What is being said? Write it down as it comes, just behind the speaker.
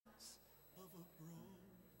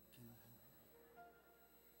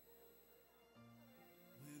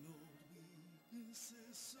This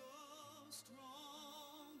is so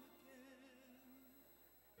strong again,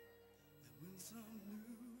 that when some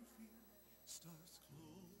new fear starts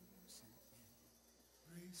closing in,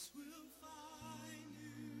 grace will find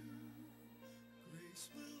you, grace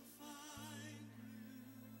will find you.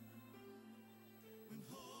 When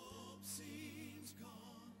hope seems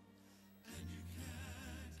gone and you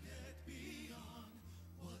can't get beyond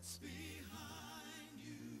what's behind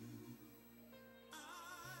you,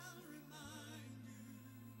 I'll remind you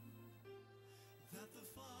that the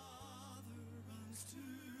Father runs to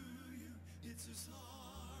you. It's his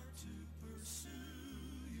heart to pursue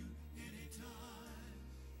you anytime,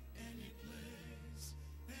 any place,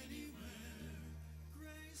 anywhere.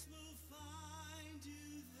 Grace will find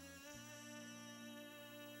you there.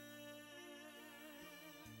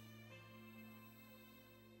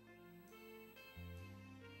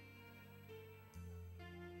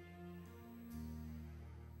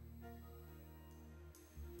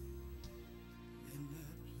 In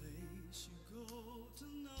that place you go to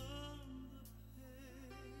numb the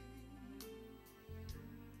pain.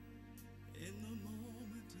 In the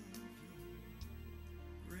moment of your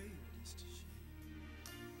greatest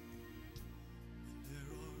shame, when there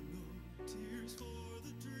are no tears for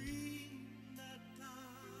the dream that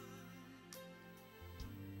died,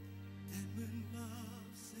 and when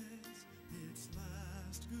love says its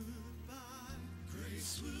last goodbye,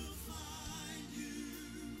 grace will find you,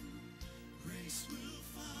 grace will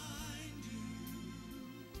find you.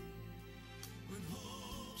 When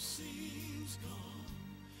hope seems gone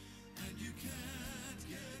and you can't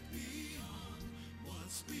get beyond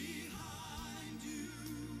what's behind you,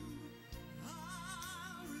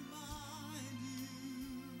 I'll remind you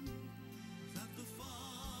that the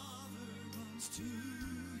Father runs to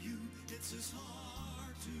you. It's his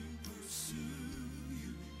heart to pursue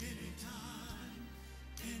you anytime,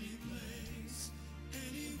 any place,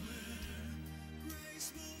 anywhere. Grace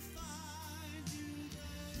will find you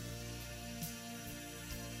there.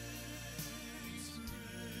 Grace,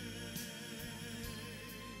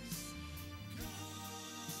 God's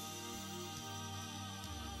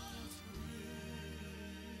grace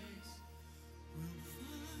will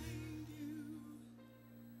find you.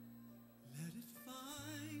 Let it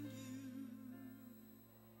find you.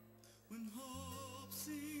 When hope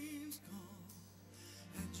seems gone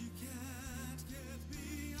and you can't get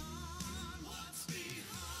beyond what's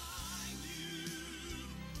behind you,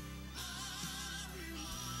 I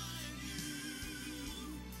remind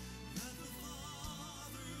you that the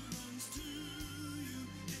Father runs to you.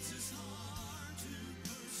 It's his heart to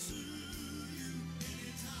pursue you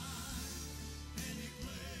anytime, any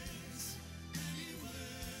place,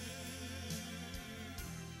 anywhere.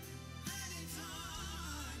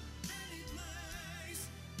 Anytime, any place,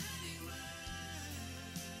 anywhere.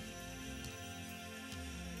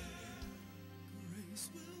 Grace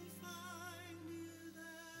will find you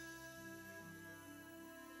there.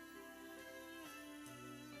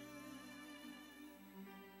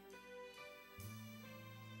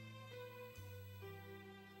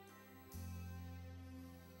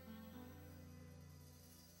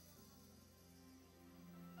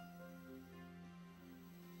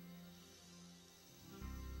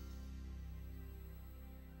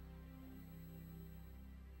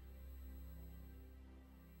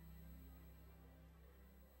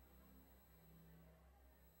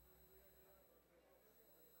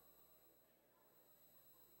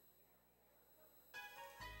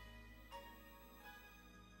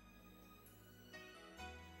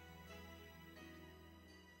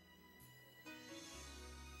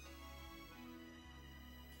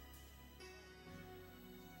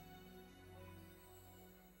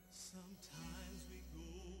 Sometimes we go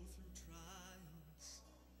through trials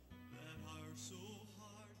that are so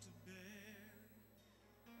hard to bear.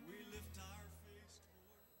 We lift our face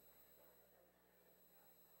toward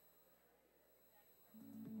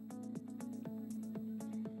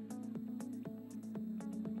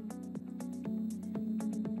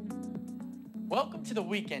Welcome to the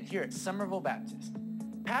weekend here at Somerville Baptist.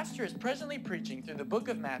 Pastor is presently preaching through the book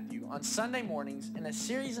of Matthew on Sunday mornings in a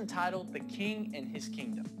series entitled The King and His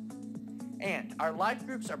Kingdom. And our life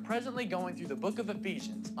groups are presently going through the book of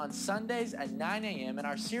Ephesians on Sundays at 9 a.m. in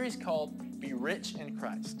our series called Be Rich in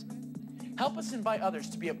Christ. Help us invite others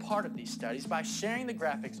to be a part of these studies by sharing the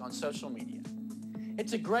graphics on social media.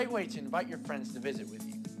 It's a great way to invite your friends to visit with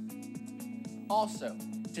you. Also,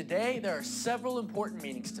 today there are several important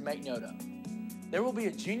meetings to make note of. There will be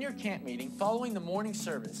a junior camp meeting following the morning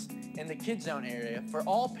service in the Kids Zone area for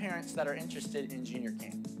all parents that are interested in junior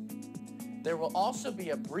camp. There will also be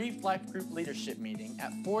a brief life group leadership meeting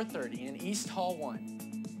at 4:30 in East Hall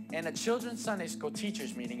 1. and a children's Sunday school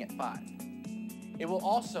teachers meeting at 5. It will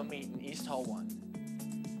also meet in East Hall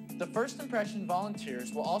 1. The First Impression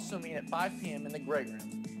volunteers will also meet at 5 p.m. in the Great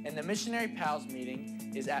Room, and the Missionary Pals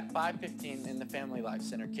meeting is at 5:15 in the Family Life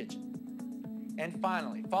Center kitchen. And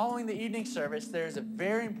finally, following the evening service, there is a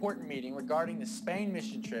very important meeting regarding the Spain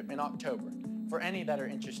mission trip in October for any that are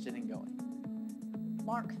interested in going.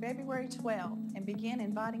 Mark February 12th and begin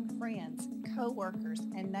inviting friends, co-workers,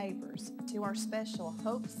 and neighbors to our special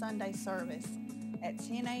Hope Sunday service at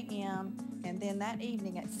 10 a.m. and then that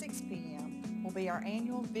evening at 6 p.m. will be our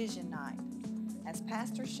annual Vision Night as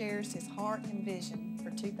Pastor shares his heart and vision for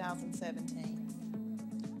 2017.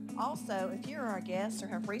 Also, if you are a guest or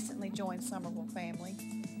have recently joined Somerville family,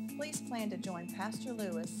 please plan to join Pastor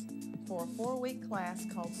Lewis for a 4-week class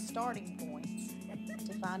called Starting Points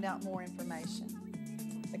to find out more information.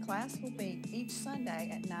 The class will be each Sunday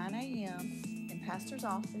at 9 a.m. in Pastor's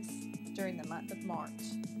office during the month of March.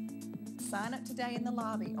 Sign up today in the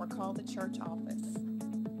lobby or call the church office.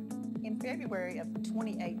 In February of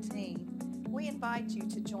 2018, we invite you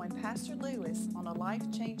to join Pastor Lewis on a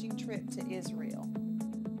life-changing trip to Israel.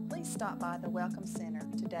 Please stop by the Welcome Center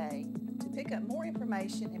today to pick up more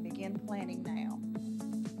information and begin planning now.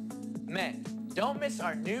 Men, don't miss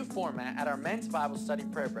our new format at our Men's Bible Study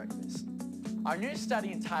Prayer Breakfast. Our new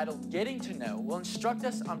study entitled Getting to Know will instruct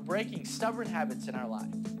us on breaking stubborn habits in our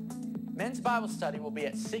life. Men's Bible Study will be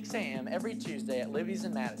at 6 a.m. every Tuesday at Libby's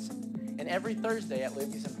in Madison and every Thursday at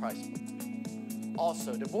Libby's in Priceville.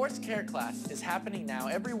 Also, Divorce Care Class is happening now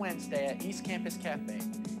every Wednesday at East Campus Cafe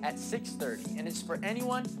at 6:30 and is for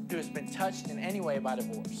anyone who has been touched in any way by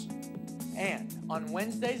divorce. And on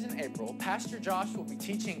Wednesdays in April, Pastor Josh will be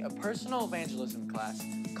teaching a personal evangelism class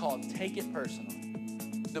called Take It Personal.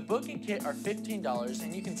 The book and kit are $15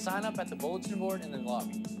 and you can sign up at the bulletin board in the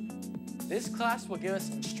lobby. This class will give us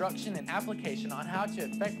instruction and application on how to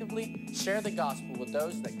effectively share the gospel with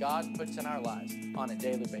those that God puts in our lives on a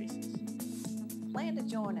daily basis. Plan to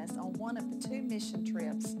join us on one of the 2 mission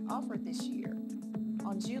trips offered this year.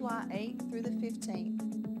 On July 8th through the 15th,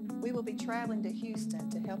 we will be traveling to Houston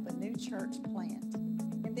to help a new church plant.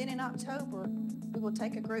 And then in October, we will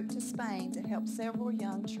take a group to Spain to help several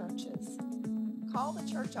young churches. Call the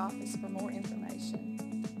church office for more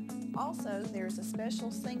information. Also, there is a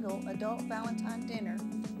special single adult Valentine dinner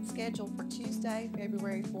scheduled for Tuesday,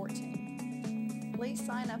 February 14th. Please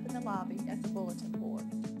sign up in the lobby at the bulletin board.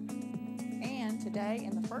 And today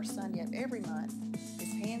and the first Sunday of every month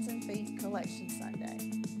is Hands and Feet Collection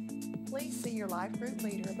Sunday. Please see your life group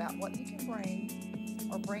leader about what you can bring,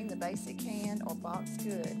 or bring the basic canned or boxed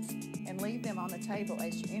goods and leave them on the table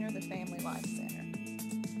as you enter the Family Life Center.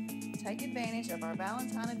 Take advantage of our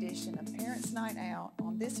Valentine edition of Parents' Night Out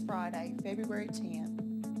on this Friday, February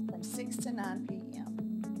 10th from 6 to 9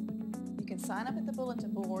 p.m. You can sign up at the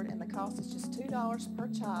bulletin board and the cost is just $2 per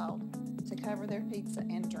child to cover their pizza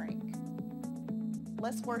and drink.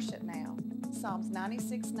 Let's worship now. Psalms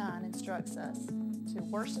 96:9 instructs us to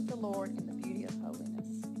worship the Lord in the beauty of holiness.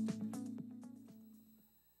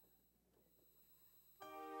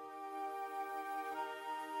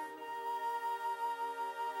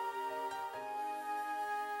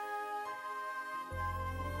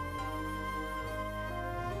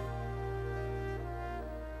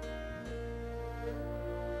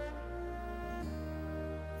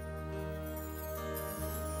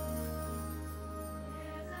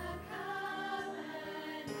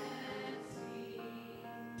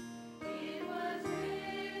 It was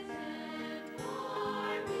written.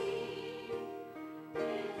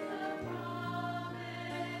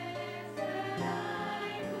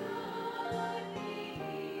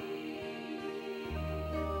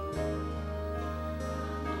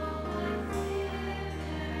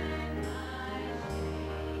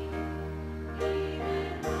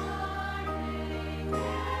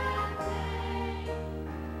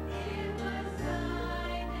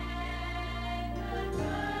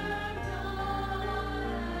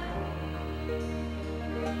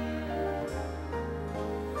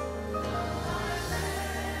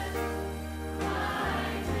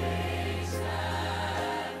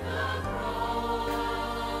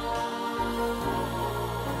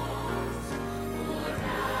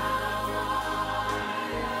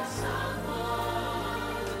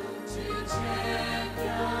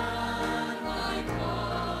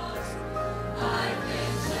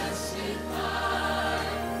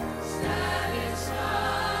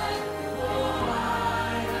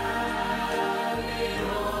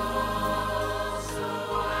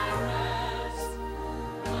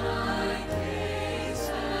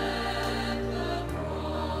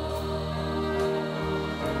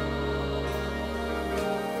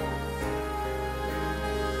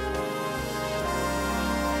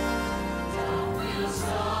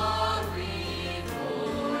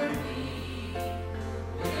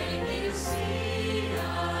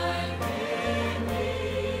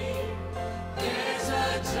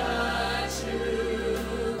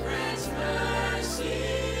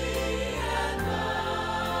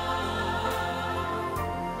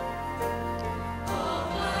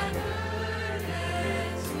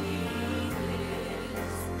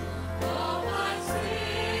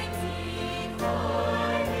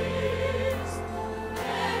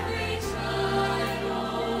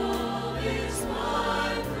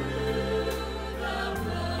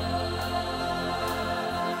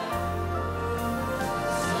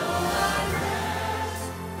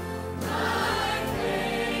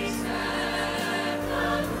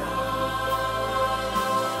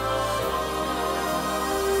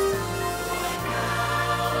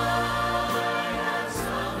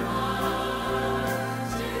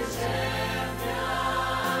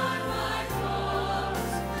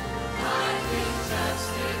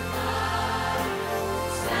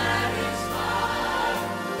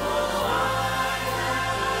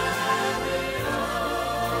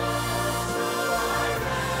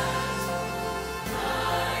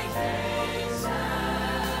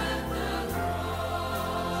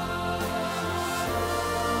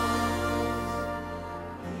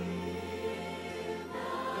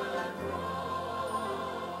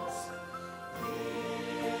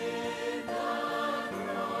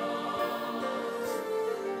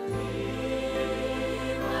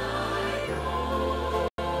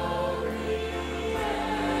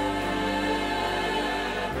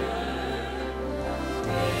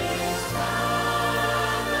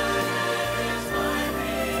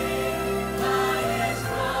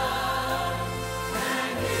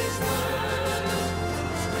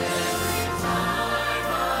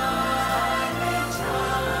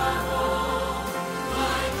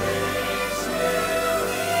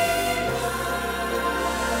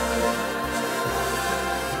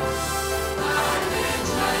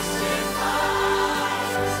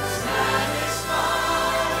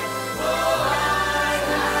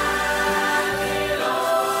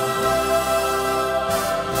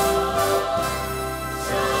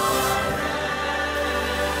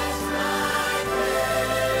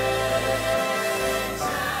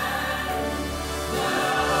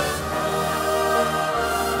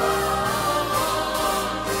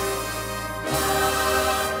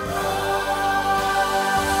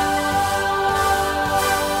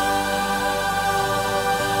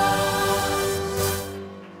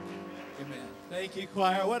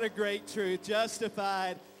 choir. What a great truth.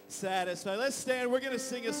 Justified, satisfied. Let's stand. We're going to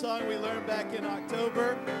sing a song we learned back in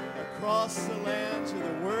October. Across the land to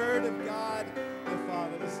the Word of God the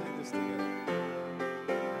Father. Let's sing this together.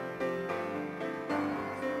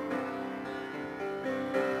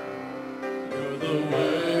 You're the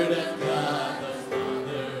Word of God the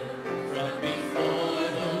Father, from before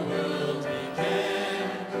the world began.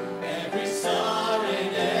 Every star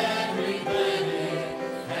and every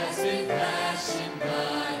planet has been fashioned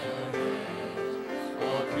by your hand.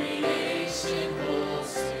 All creation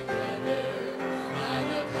holds together by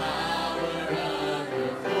the power of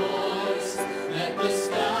your voice. Let the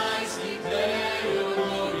skies declare your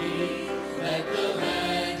glory. Let the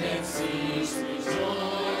land and seas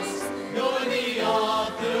rejoice. You're the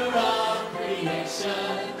author of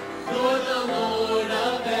creation. You're the Lord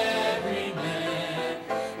of every man.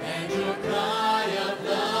 And your cry of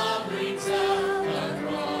love rings out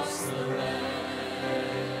across the land.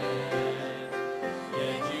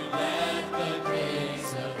 Yet you left the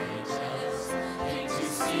gates of angels, came to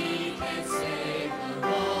seek and save the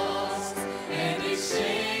lost, and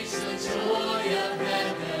exchanged the joy of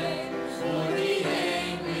heaven for the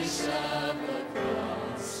anguish of the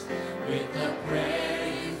cross. With the prayer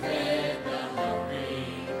you fed the hungry,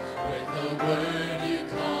 with the word you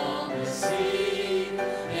calmed the sea.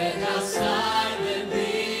 Yet how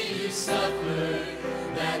silently you suffered,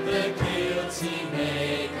 that the guilty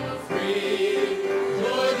make a free.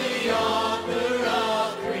 You're the author of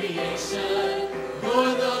creation,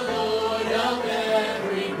 you're the Lord of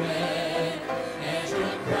every man, and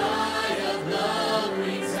your cry of love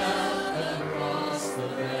rings out across the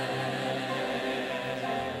land.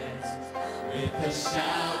 With a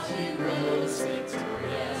shout he rose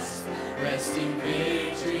victorious, wresting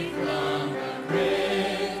victory from the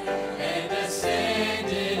grave, and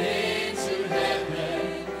ascended into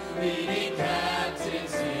heaven, leading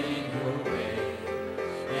captives in your way.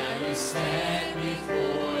 Now you stand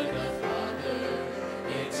before the Father,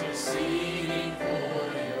 interceding for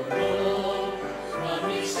your own. From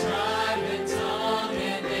each tribe and tongue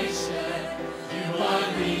and nation, you are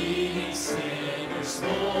leading sinners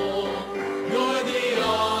home. You're the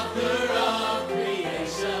author of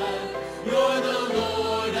creation. You're the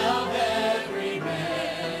Lord of every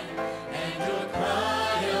man. And your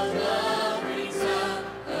cry of love rings out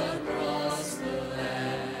across the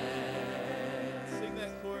land. Sing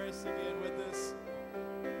that chorus again with us.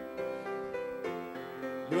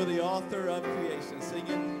 You're the author of creation.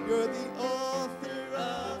 Singing, you're the author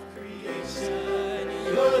of creation.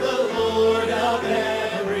 You're the Lord of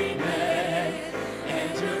every man,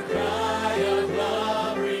 and your cry of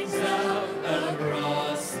love rings out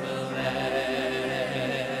across the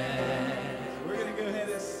land. We're going to go ahead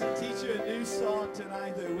and teach you a new song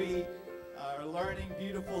tonight that we are learning.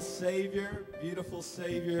 Beautiful Savior, beautiful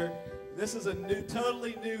Savior. This is a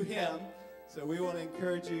totally new hymn. So we want to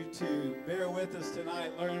encourage you to bear with us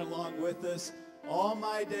tonight, learn along with us. All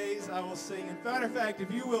my days I will sing. In matter of fact,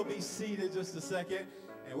 if you will be seated just a second,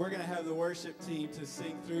 and we're going to have the worship team to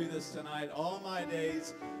sing through this tonight. All my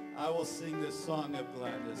days I will sing this song of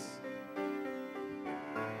gladness.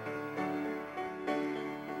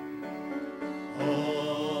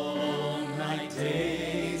 All my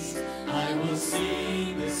days I will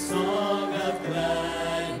sing this song of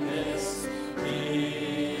gladness.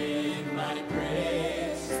 Give my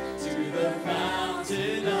praise to the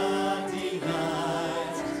fountain of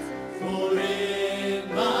delight. For in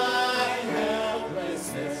my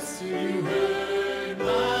helplessness you heard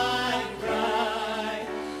my cry,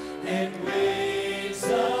 and waves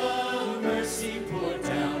of mercy poured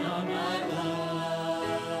down on my life.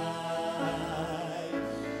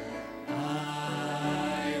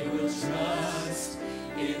 I will trust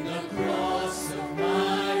in the cross of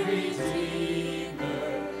my Redeemer.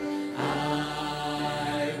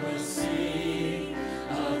 I will sing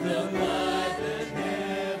of the blood that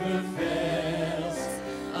never fails,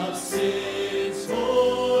 of sins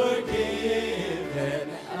forgiven,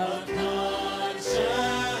 of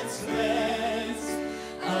conscience cleansed,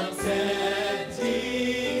 of death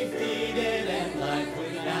defeated, and life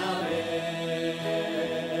without end.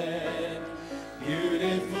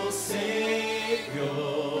 Beautiful Savior,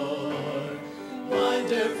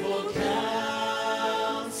 wonderful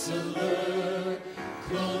Counselor,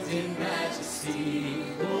 clothed in majesty,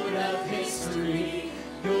 Lord of history.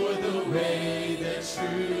 You're the way, the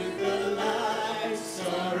truth, the life,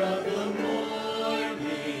 star of the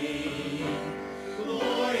morning,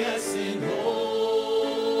 glorious in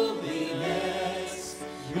holiness.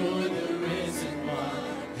 You're the risen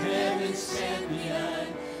one, heaven's champion,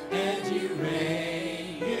 and you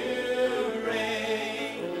reign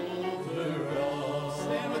over all.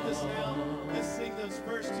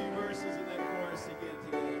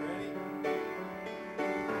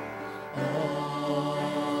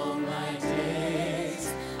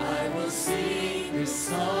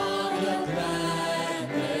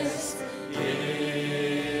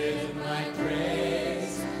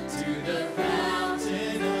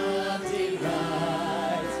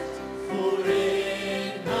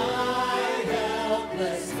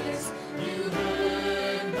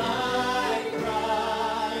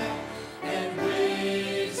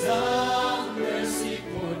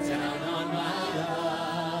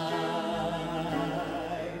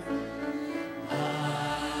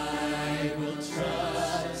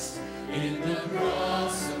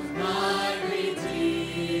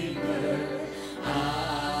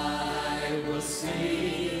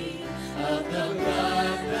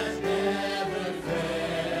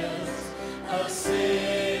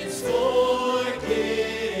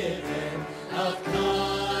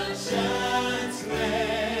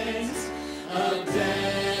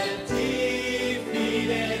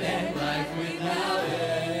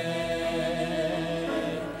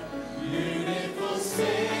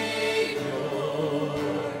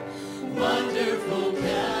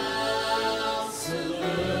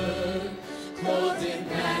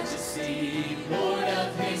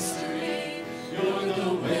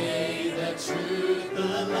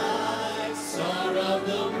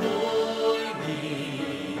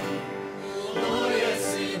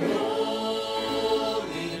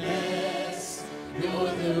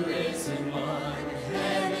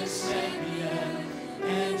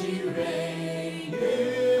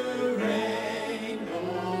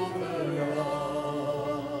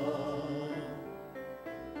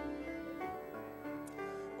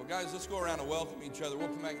 around and welcome each other. We'll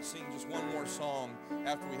come back and sing just one more song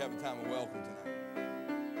after we have a time of welcome tonight.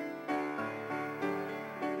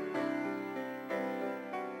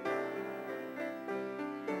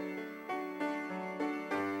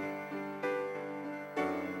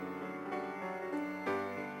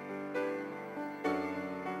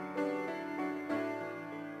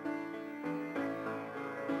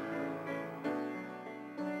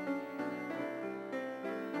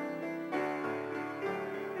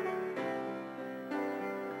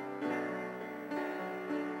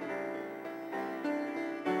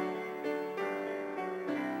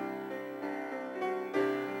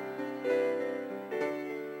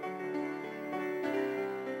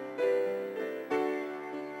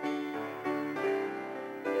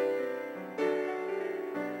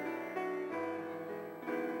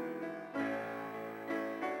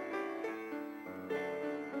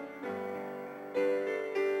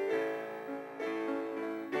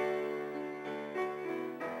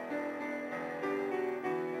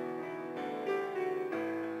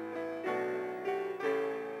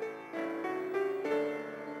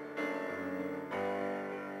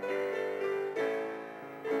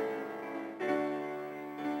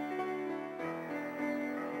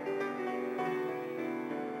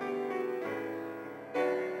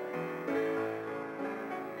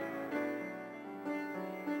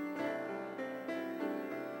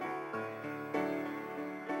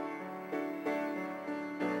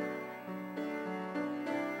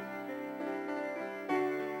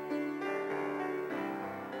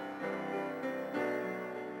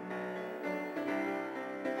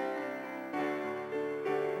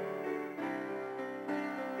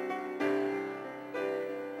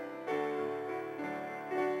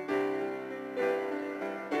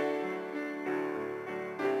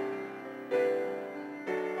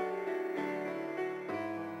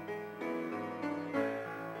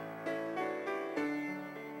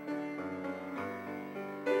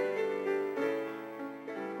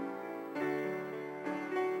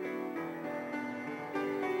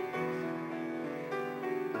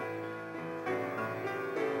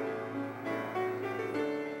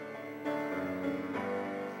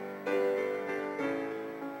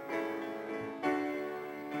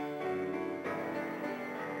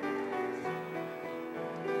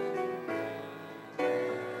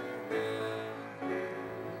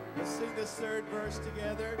 Sing this third verse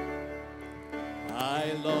together.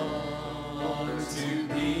 I long to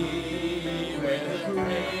be where the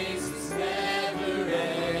praise is never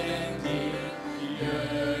ending.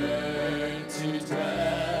 Yearn to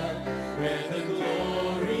dwell where the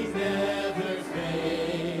glory never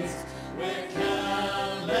fades. Where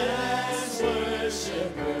countless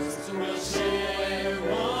worshipers will share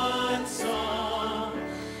one song,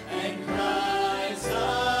 and cries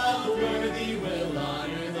of the worthy will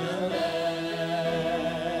honor the Lamb.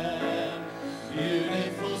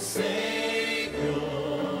 Beautiful Savior,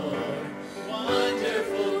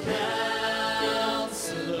 wonderful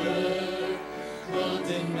Counselor, clothed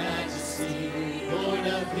in majesty, Lord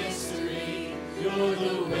of history. You're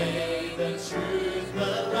the way, the truth,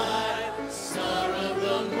 the light, star of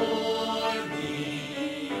the morning,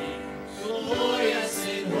 glorious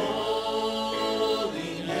in holiness.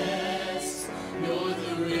 You're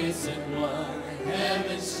the risen one,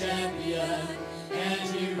 heaven's champion, and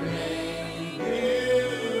you reign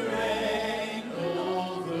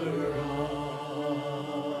over all.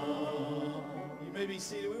 You may be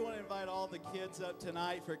seated. We want to invite all the kids up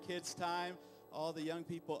tonight for kids' time, all the young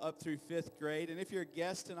people up through 5th grade. And if you're a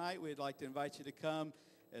guest tonight, we'd like to invite you to come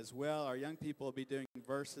as well. Our young people will be doing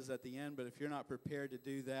verses at the end, but if you're not prepared to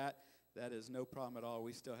do that, that is no problem at all.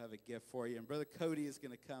 We still have a gift for you. And Brother Cody is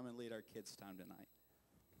going to come and lead our kids' time tonight.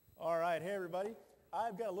 All right, hey everybody.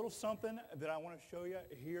 I've got a little something that I want to show you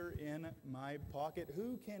here in my pocket.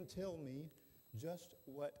 Who can tell me just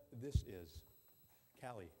what this is?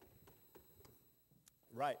 Callie.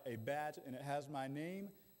 Right, a badge, and it has my name,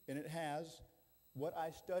 and it has what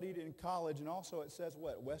I studied in college, and also it says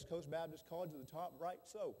what? West Coast Baptist College at the top, right?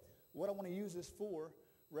 So what I want to use this for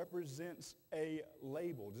represents a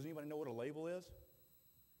label. Does anybody know what a label is?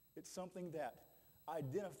 It's something that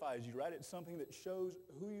identifies you, right? It's something that shows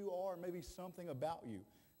who you are, maybe something about you.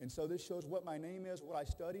 And so this shows what my name is, what I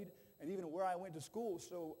studied, and even where I went to school.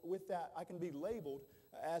 So with that, I can be labeled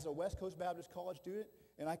as a West Coast Baptist College student,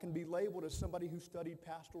 and I can be labeled as somebody who studied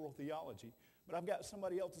pastoral theology. But I've got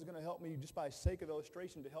somebody else who's going to help me just by sake of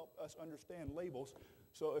illustration to help us understand labels.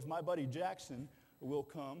 So if my buddy Jackson will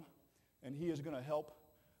come, and he is going to help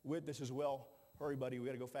with this as well. Hurry, buddy, we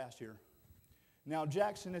got to go fast here. Now,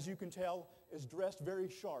 Jackson, as you can tell, is dressed very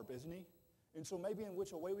sharp, isn't he? And so maybe in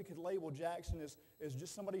which a way we could label Jackson is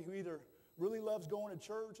just somebody who either really loves going to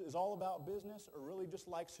church, is all about business, or really just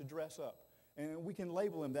likes to dress up. And we can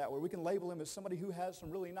label him that way. We can label him as somebody who has some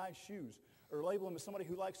really nice shoes, or label him as somebody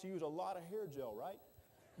who likes to use a lot of hair gel, right?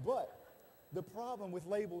 But the problem with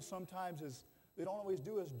labels sometimes is they don't always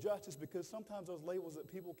do us justice, because sometimes those labels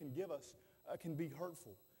that people can give us can be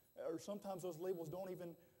hurtful. Or sometimes those labels don't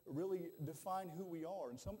even really define who we are.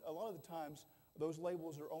 And a lot of the times, those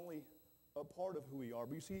labels are only a part of who we are.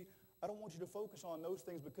 But you see, I don't want you to focus on those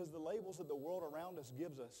things, because the labels that the world around us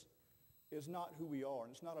gives us is not who we are,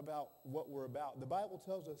 and it's not about what we're about. The Bible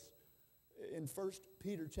tells us in 1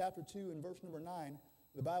 Peter chapter 2 and verse number 9,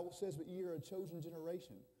 the Bible says, "But ye are a chosen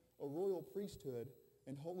generation, a royal priesthood,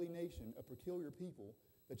 and holy nation, a peculiar people,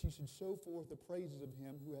 that ye should show forth the praises of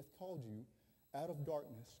him who hath called you out of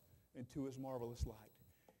darkness into his marvelous light."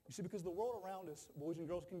 You see, because the world around us, boys and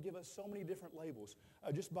girls, can give us so many different labels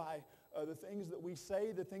just by the things that we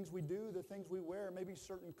say, the things we do, the things we wear, maybe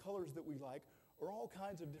certain colors that we like, or all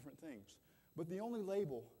kinds of different things. But the only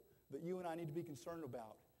label that you and I need to be concerned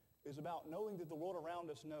about is about knowing that the world around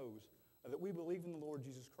us knows that we believe in the Lord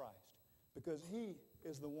Jesus Christ, because he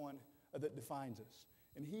is the one that defines us,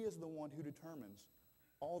 and he is the one who determines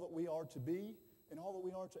all that we are to be and all that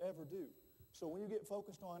we are to ever do. So when you get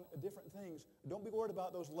focused on different things, don't be worried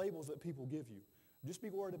about those labels that people give you. Just be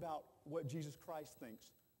worried about what Jesus Christ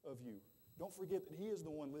thinks of you. Don't forget that he is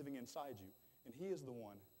the one living inside you, and he is the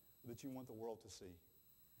one that you want the world to see.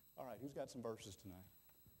 All right, who's got some verses tonight?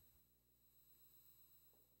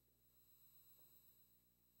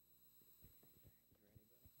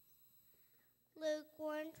 Luke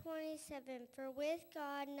 1:27, for with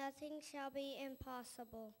God nothing shall be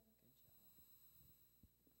impossible.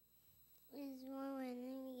 Is more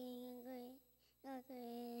when great, not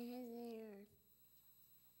his earth.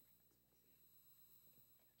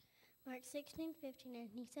 Mark 16:15, and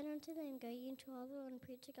he said unto them, go ye into all the world and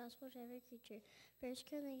preach the gospel to every creature. 1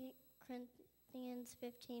 Corinthians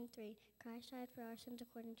 15:3, Christ died for our sins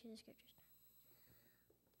according to the scriptures.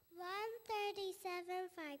 137,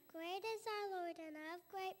 for great is our Lord, and of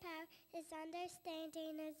great power, his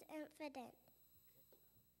understanding is infinite.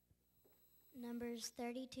 Numbers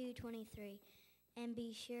 32:23, and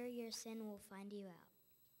be sure your sin will find you out.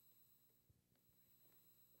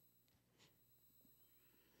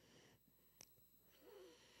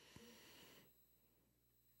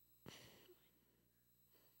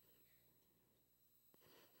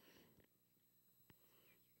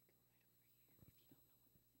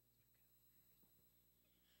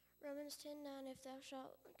 Romans 10:9, if thou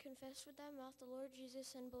shalt confess with thy mouth the Lord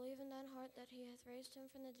Jesus, and believe in thine heart that he hath raised him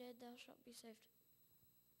from the dead, thou shalt be saved.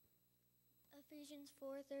 Ephesians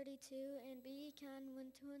 4:32, and be ye kind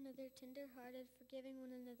one to another, tender-hearted, forgiving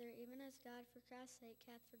one another, even as God for Christ's sake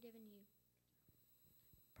hath forgiven you.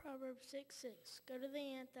 Proverbs 6:6, go to the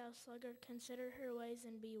ant, thou sluggard, consider her ways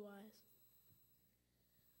and be wise.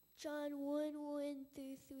 John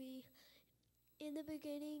 1:1-3, in the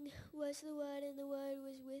beginning was the Word, and the Word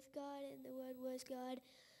was with God, and the Word was God.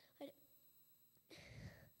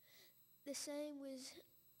 The same was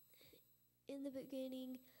in the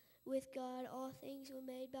beginning with God. All things were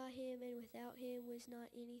made by him, and without him was not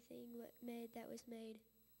anything made that was made.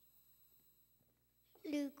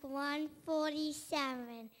 Luke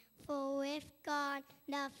 1:47, for with God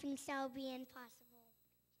nothing shall be impossible.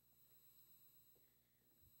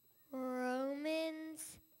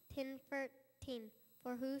 Romans 10:13,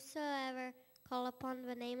 for whosoever call upon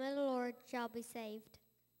the name of the Lord shall be saved.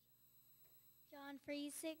 John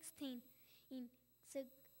 3:16,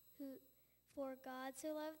 for God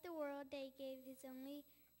so loved the world that he gave his only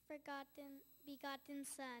begotten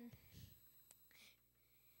Son.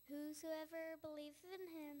 Whosoever believeth in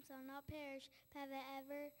him shall not perish, but have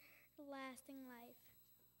everlasting life.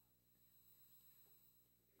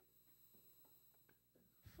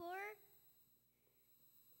 For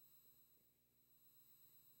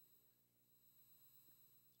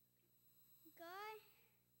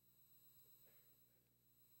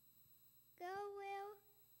go will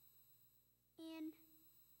and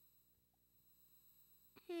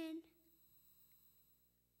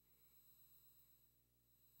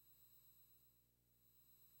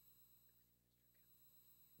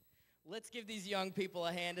Let's give these young people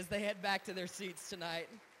a hand as they head back to their seats tonight.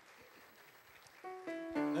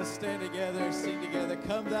 Let's stand together, sing together.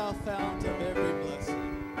 Come thou fount of every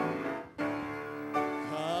blessing.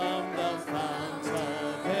 Come thou fount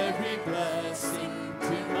of every blessing,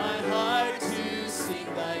 to my heart to sing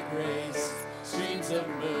thy grace. Streams of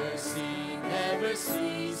mercy never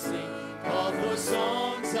ceasing, call for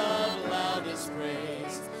songs of loudest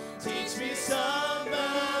praise. Teach me some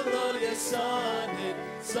melodious sonnet,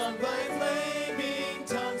 sung by flaming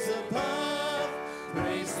tongues above.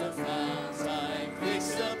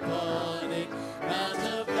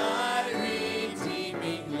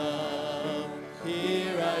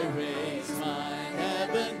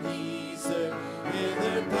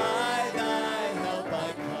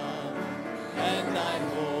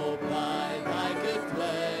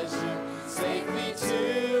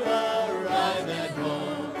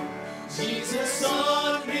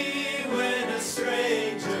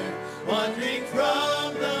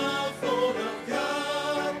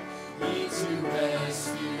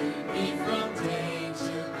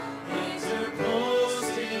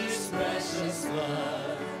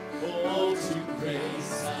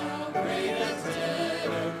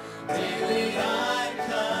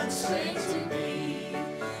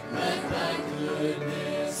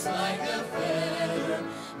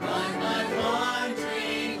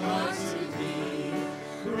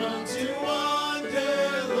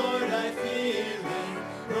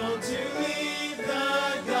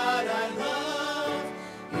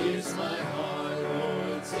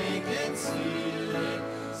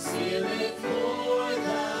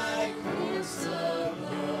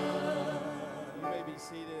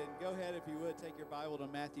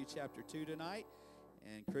 Matthew chapter 2 tonight.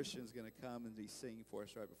 And Christian's going to come and be singing for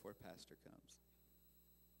us right before Pastor comes.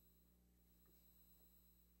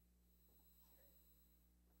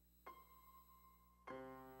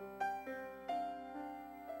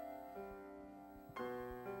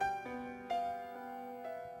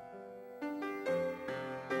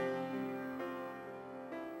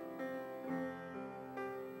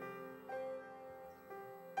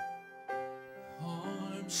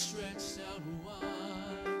 Stretched out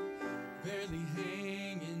wide, barely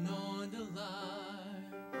hanging on to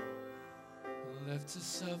life, left to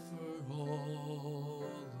suffer all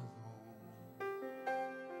alone.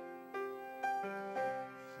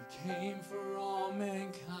 He came for all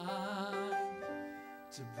mankind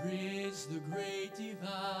to bridge the great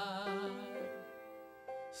divide,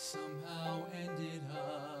 somehow ended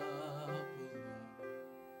up alone.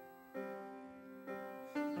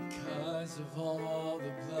 Because of all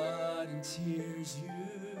the blood and tears you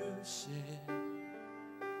shed,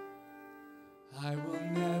 I will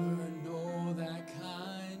never know that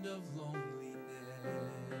kind of loneliness.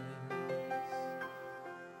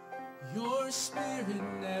 Your spirit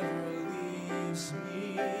never leaves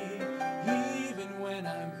me, even when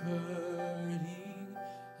I'm hurting.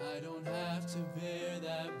 I don't have to bear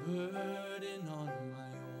that burden on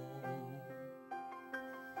my own.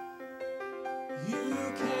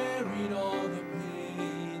 You carried all the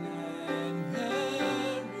pain and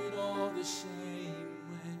buried all the shame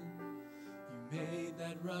when you made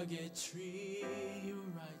that rugged tree your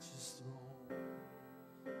righteous throne.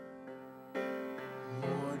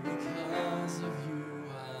 Lord, because of you,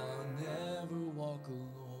 I'll never walk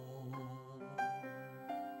alone.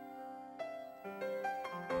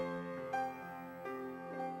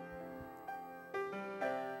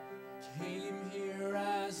 Came here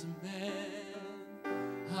as a man,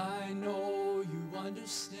 I know you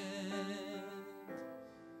understand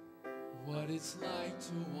what it's like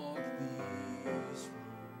to walk these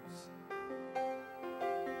roads.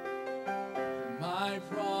 My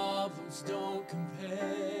problems don't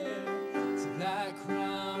compare to that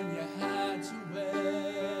crown you had to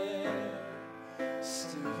wear.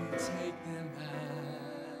 Still you take them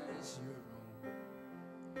as your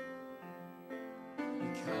own.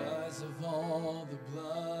 Because of all the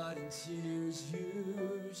blood and tears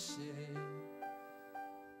you shed,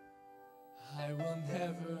 I will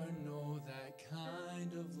never know that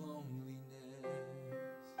kind of loneliness.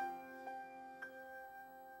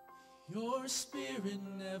 Your spirit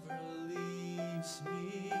never leaves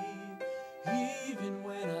me, even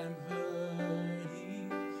when I'm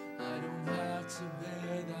hurting. I don't have to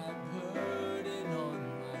bear that burden on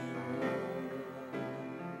my own.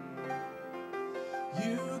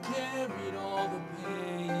 You carried all the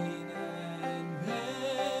pain and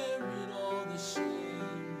buried all the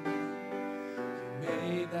shame. You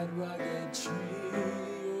made that rugged tree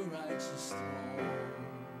your righteous throne.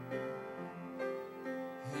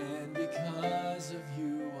 And because of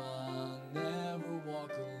you, I'll never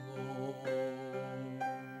walk alone.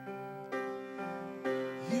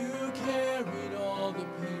 You carried all the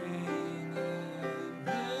pain and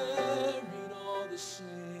buried all the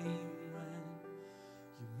shame when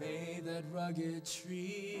you made that rugged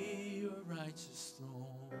tree your righteous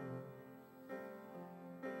throne.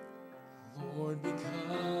 Lord,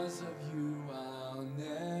 because of you, I'll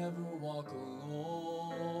never walk alone.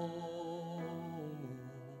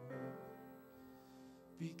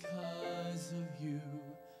 Because of you,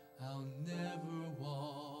 I'll never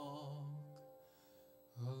walk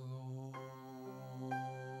alone.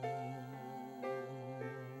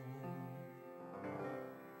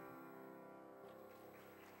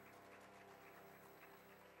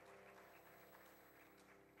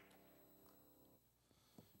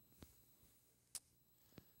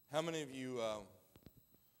 How many of you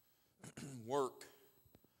work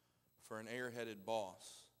for an airheaded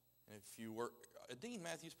boss? And if you work, Dean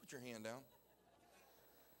Matthews, put your hand down.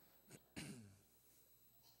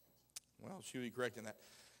 Well, she would be correcting that.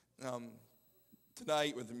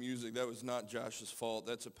 Tonight with the music, that was not Josh's fault.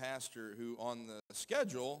 That's a pastor who on the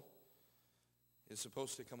schedule is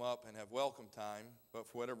supposed to come up and have welcome time, but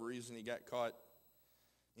for whatever reason he got caught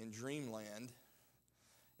in dreamland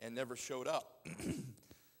and never showed up.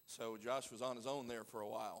 So Josh was on his own there for a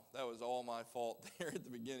while. That was all my fault there at the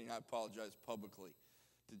beginning. I apologize publicly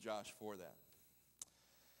to Josh for that.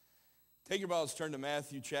 Take your Bibles, turn to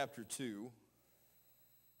Matthew chapter 2.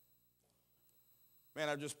 Man,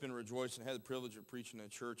 I've just been rejoicing. I had the privilege of preaching at a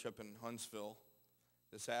church up in Huntsville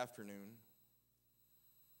this afternoon.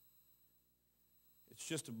 It's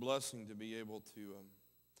just a blessing to be able to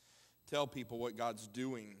tell people what God's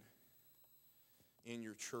doing in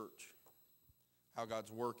your church. how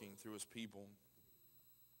God's working through his people.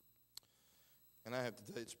 And I have to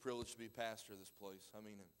tell you, it's a privilege to be pastor of this place. I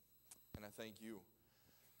mean it. And I thank you.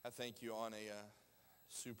 I thank you on a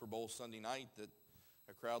Super Bowl Sunday night that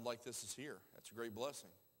a crowd like this is here. That's a great blessing.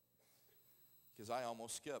 Because I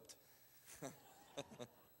almost skipped.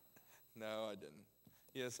 No, I didn't.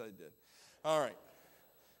 Yes, I did. All right.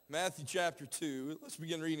 Matthew chapter 2. Let's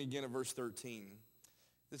begin reading again at verse 13.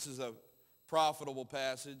 This is a profitable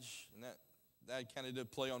passage, and that kind of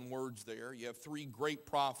did play on words there. You have three great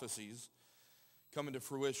prophecies coming to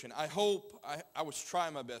fruition. I was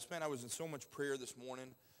trying my best. Man, I was in so much prayer this morning,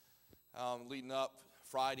 leading up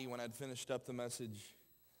Friday when I'd finished up the message.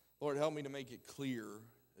 Lord, help me to make it clear.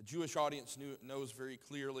 The Jewish audience knows very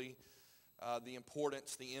clearly the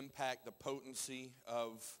importance, the impact, the potency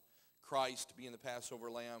of Christ being the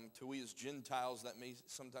Passover lamb. To we as Gentiles, that may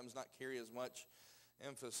sometimes not carry as much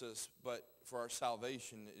emphasis, but for our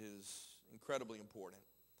salvation it is incredibly important.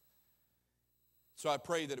 So I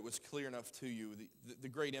pray that it was clear enough to you. The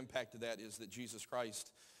great impact of that is that Jesus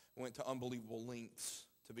Christ went to unbelievable lengths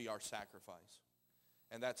to be our sacrifice.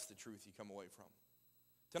 And that's the truth you come away from.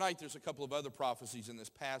 Tonight there's a couple of other prophecies in this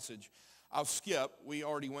passage. I'll skip. We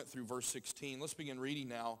already went through verse 16. Let's begin reading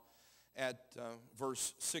now at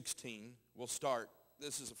verse 16. We'll start.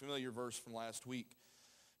 This is a familiar verse from last week.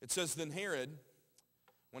 It says, Then Herod,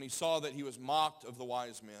 when he saw that he was mocked of the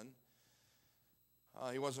wise men,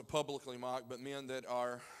 he wasn't publicly mocked, but men that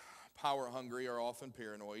are power hungry are often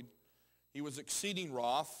paranoid. He was exceeding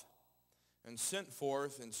wroth and sent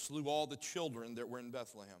forth and slew all the children that were in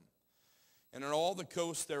Bethlehem and in all the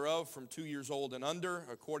coasts thereof from 2 years old and under,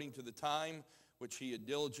 according to the time which he had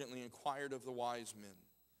diligently inquired of the wise men.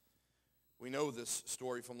 We know this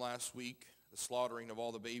story from last week, the slaughtering of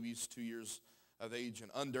all the babies 2 years of age and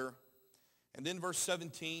under. And then verse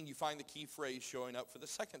 17, you find the key phrase showing up for the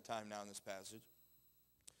second time now in this passage.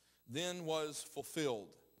 Then was fulfilled.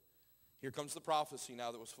 Here comes the prophecy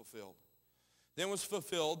now that was fulfilled. Then was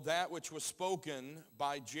fulfilled that which was spoken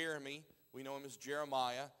by Jeremy. We know him as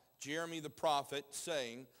Jeremiah. Jeremy the prophet,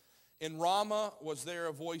 saying, In Ramah was there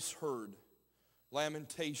a voice heard,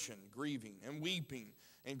 lamentation, grieving, and weeping,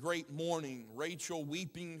 and great mourning, Rachel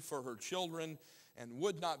weeping for her children, and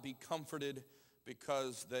would not be comforted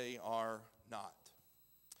because they are not.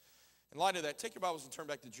 In light of that, take your Bibles and turn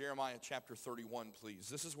back to Jeremiah chapter 31, please.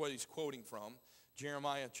 This is what he's quoting from.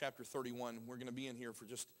 Jeremiah chapter 31. We're going to be in here for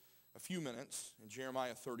just a few minutes in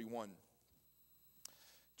Jeremiah 31.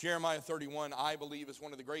 Jeremiah 31, I believe, is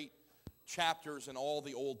one of the great chapters in all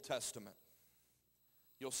the Old Testament.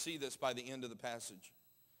 You'll see this by the end of the passage.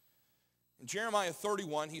 In Jeremiah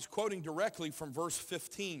 31, he's quoting directly from verse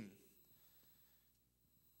 15.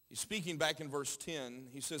 He's speaking back in verse 10.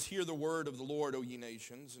 He says, Hear the word of the Lord, O ye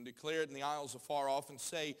nations, and declare it in the isles afar off, and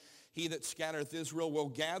say, He that scattereth Israel will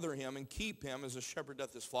gather him and keep him as a shepherd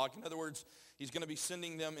doth his flock. In other words, he's going to be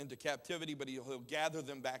sending them into captivity, but he'll gather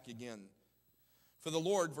them back again. For the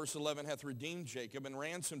Lord, verse 11, hath redeemed Jacob and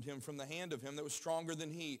ransomed him from the hand of him that was stronger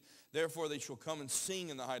than he. Therefore they shall come and sing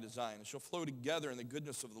in the height of Zion, and shall flow together in the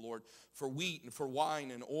goodness of the Lord, for wheat and for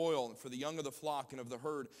wine and oil, and for the young of the flock and of the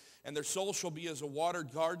herd. And their soul shall be as a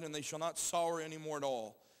watered garden, and they shall not sorrow any more at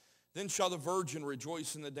all. Then shall the virgin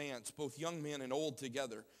rejoice in the dance, both young men and old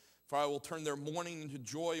together. For I will turn their mourning into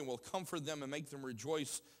joy, and will comfort them and make them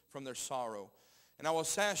rejoice from their sorrow. And I will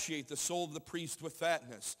satiate the soul of the priest with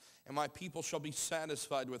fatness, and my people shall be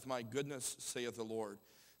satisfied with my goodness, saith the Lord.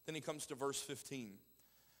 Then he comes to verse 15.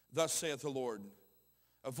 Thus saith the Lord,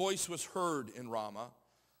 a voice was heard in Ramah,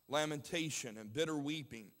 lamentation and bitter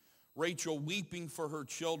weeping. Rachel weeping for her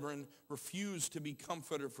children, refused to be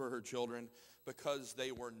comforted for her children because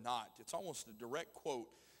they were not. It's almost a direct quote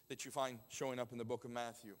that you find showing up in the book of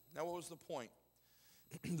Matthew. Now what was the point?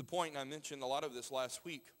 The point, and I mentioned a lot of this last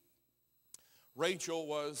week. Rachel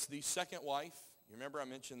was the second wife, you remember I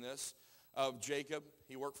mentioned this, of Jacob.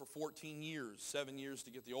 He worked for 14 years, 7 years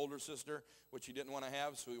to get the older sister, which he didn't want to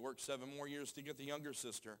have, so he worked 7 more years to get the younger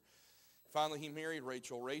sister. Finally, he married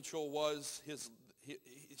Rachel. Rachel was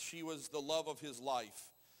she was the love of his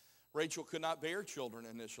life. Rachel could not bear children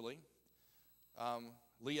initially.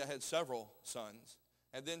 Leah had several sons.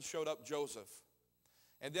 And then showed up Joseph.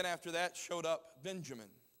 And then after that showed up Benjamin.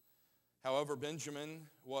 However, Benjamin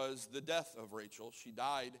was the death of Rachel. She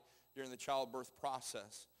died during the childbirth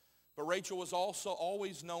process. But Rachel was also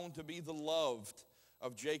always known to be the loved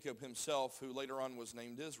of Jacob himself, who later on was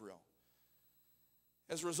named Israel.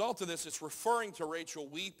 As a result of this, it's referring to Rachel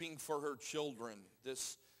weeping for her children,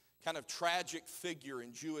 this kind of tragic figure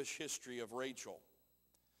in Jewish history of Rachel.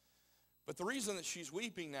 But the reason that she's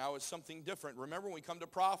weeping now is something different. Remember, when we come to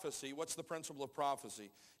prophecy, what's the principle of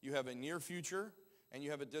prophecy? You have a near future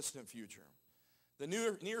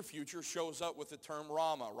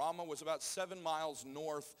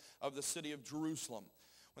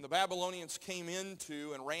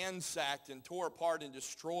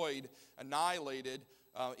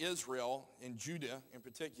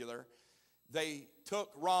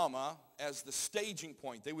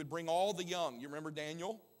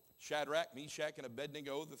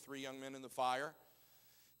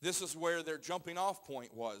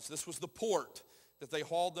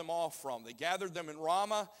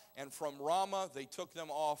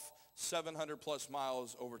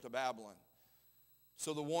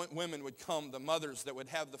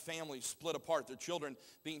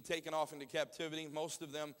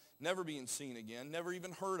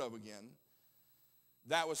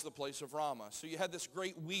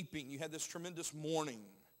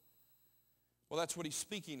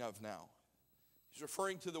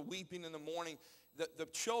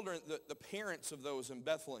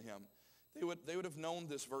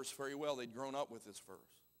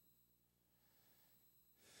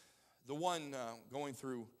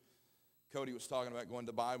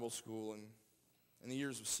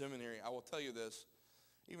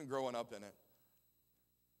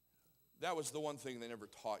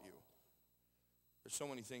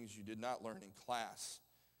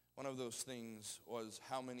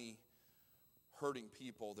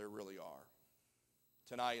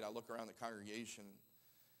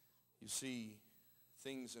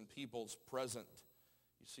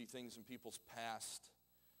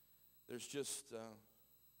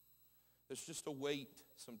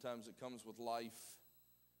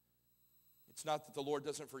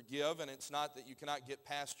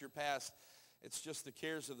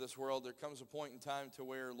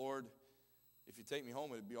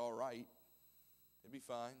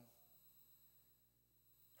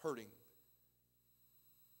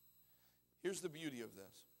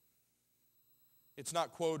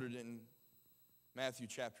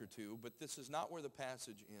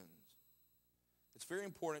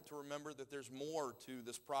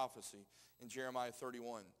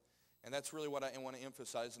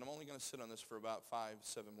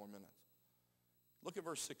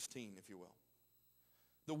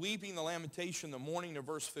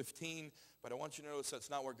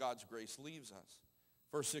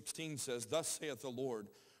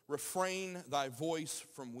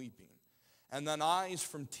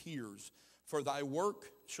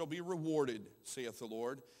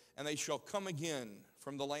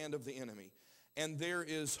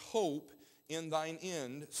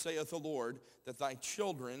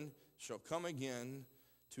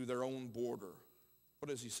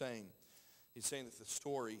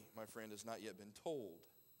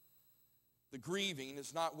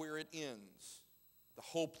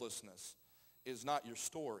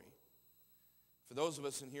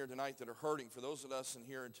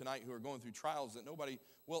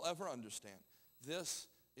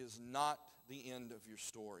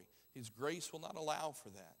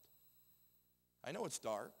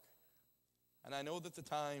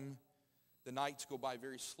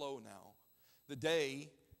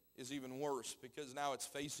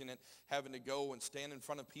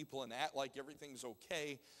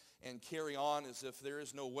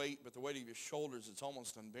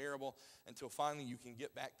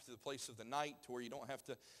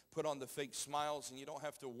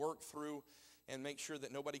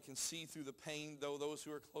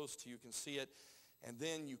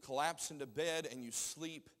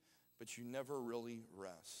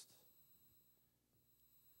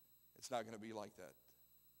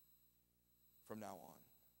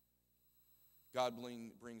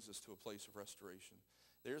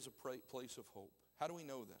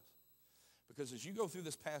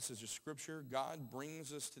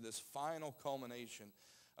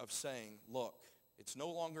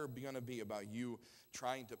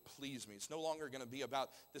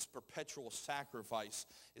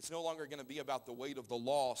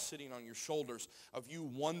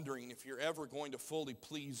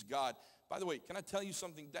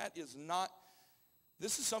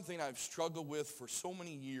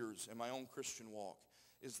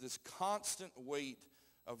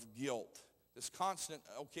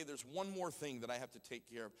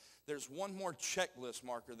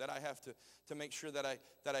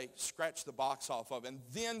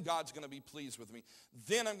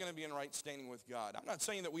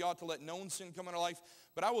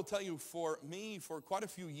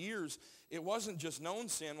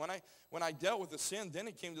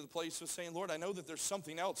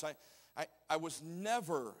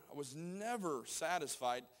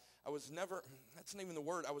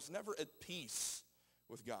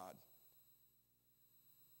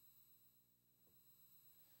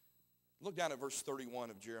Look down at verse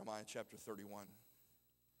 31 of Jeremiah chapter 31.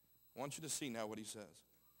 I want you to see now what he says.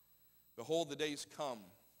 Behold, the days come,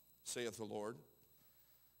 saith the Lord,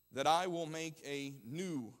 that I will make a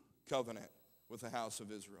new covenant with the house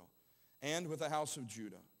of Israel and with the house of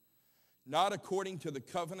Judah, not according to the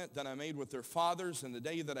covenant that I made with their fathers in the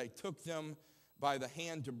day that I took them by the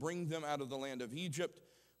hand to bring them out of the land of Egypt,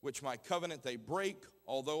 which my covenant they break,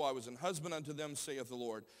 although I was an husband unto them, saith the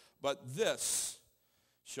Lord. But this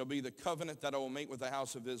shall be the covenant that I will make with the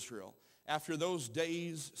house of Israel. After those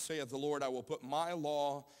days, saith the Lord, I will put my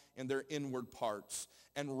law in their inward parts,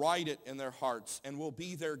 and write it in their hearts, and will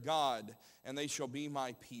be their God, and they shall be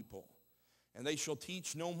my people. And they shall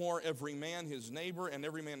teach no more every man his neighbor, and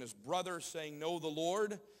every man his brother, saying, Know the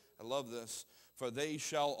Lord. I love this. For they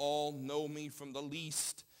shall all know me, from the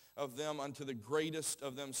least of them unto the greatest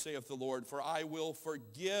of them, saith the Lord. For I will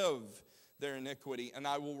forgive their iniquity, and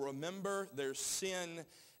I will remember their sin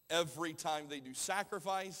every time they do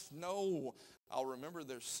sacrifice. No, I'll remember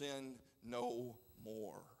their sin no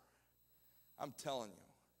more. I'm telling you,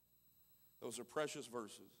 those are precious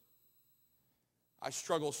verses. I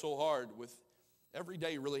struggle so hard with every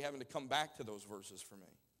day really having to come back to those verses for me.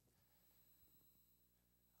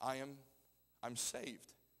 I'm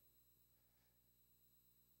saved.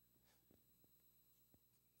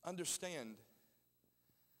 Understand,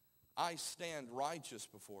 I stand righteous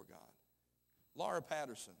before God. Laura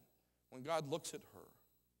Patterson, when God looks at her,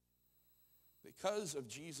 because of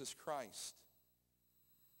Jesus Christ,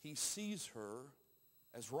 he sees her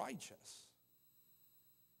as righteous.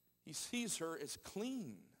 He sees her as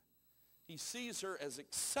clean. He sees her as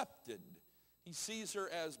accepted. He sees her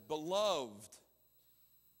as beloved.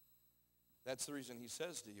 That's the reason he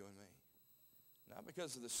says to you and me. Not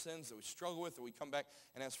because of the sins that we struggle with, that we come back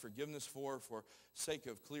and ask forgiveness for sake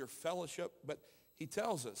of clear fellowship, but he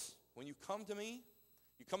tells us, when you come to me,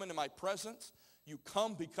 you come into my presence, you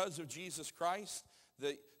come because of Jesus Christ.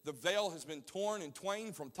 The veil has been torn in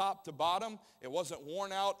twain from top to bottom. It wasn't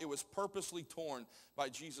worn out. It was purposely torn by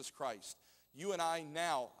Jesus Christ. You and I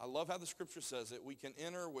now, I love how the scripture says it, we can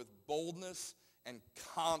enter with boldness and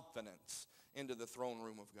confidence into the throne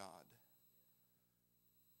room of God.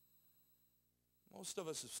 Most of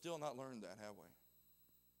us have still not learned that, have we?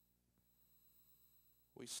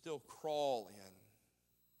 We still crawl in.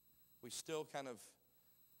 We still kind of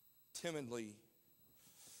timidly,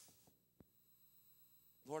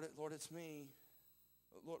 Lord, it's me.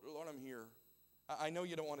 Lord, I'm here. I know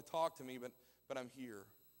you don't want to talk to me, but I'm here.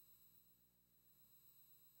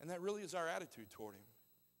 And that really is our attitude toward him.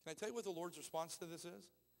 Can I tell you what the Lord's response to this is?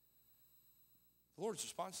 The Lord's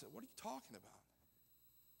response is, what are you talking about?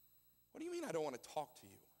 What do you mean I don't want to talk to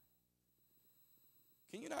you?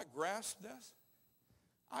 Can you not grasp this?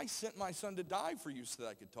 I sent my son to die for you so that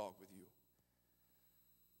I could talk with you.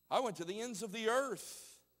 I went to the ends of the earth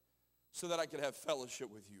so that I could have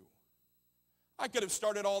fellowship with you. I could have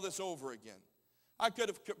started all this over again. I could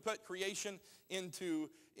have put creation into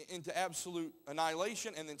absolute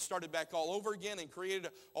annihilation and then started back all over again and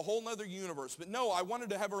created a whole nother universe. But no, I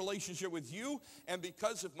wanted to have a relationship with you, and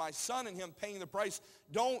because of my son and him paying the price,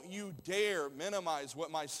 don't you dare minimize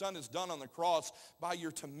what my son has done on the cross by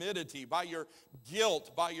your timidity, by your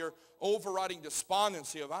guilt, by your overriding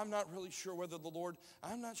despondency of, I'm not really sure whether the Lord,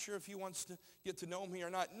 I'm not sure if he wants to get to know me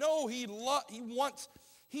or not. No, he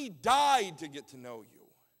died to get to know you.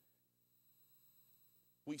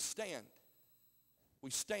 We stand,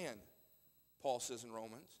 Paul says in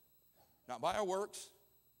Romans, not by our works,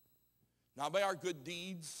 not by our good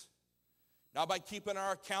deeds, not by keeping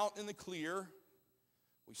our account in the clear.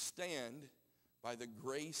 We stand by the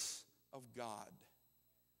grace of God.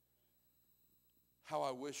 How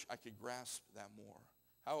I wish I could grasp that more.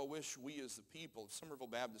 How I wish we as the people of Somerville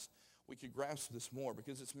Baptist, we could grasp this more,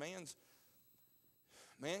 because it's man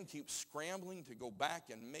keeps scrambling to go back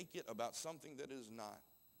and make it about something that is not.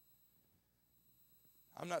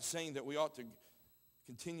 I'm not saying that we ought to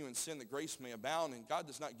continue in sin that grace may abound, and God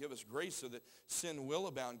does not give us grace so that sin will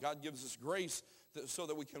abound. God gives us grace so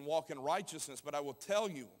that we can walk in righteousness. But I will tell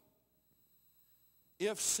you,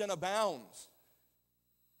 if sin abounds,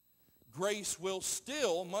 grace will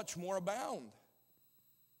still much more abound.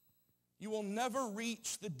 You will never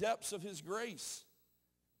reach the depths of his grace.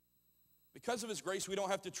 Because of his grace, we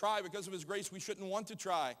don't have to try. Because of his grace, we shouldn't want to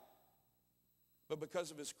try. But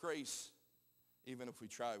because of his grace, even if we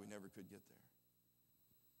try, we never could get there.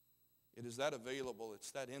 It is that available. It's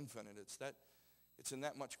that infinite. It's in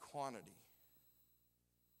that much quantity.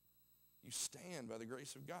 You stand by the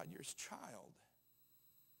grace of God. You're his child.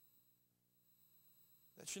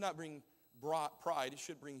 That should not bring pride. It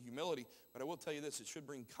should bring humility. But I will tell you this. It should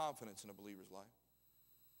bring confidence in a believer's life.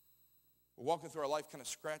 We're walking through our life kind of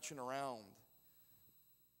scratching around.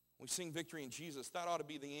 We sing victory in Jesus. That ought to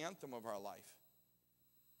be the anthem of our life.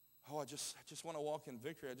 Oh, I just want to walk in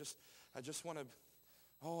victory. I just want to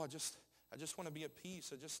be at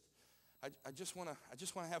peace. I just want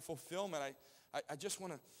to have fulfillment. I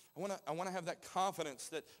want to have that confidence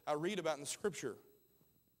that I read about in the Scripture.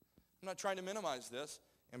 I'm not trying to minimize this,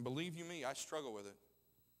 and believe you me, I struggle with it.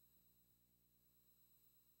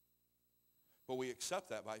 But we accept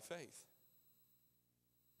that by faith.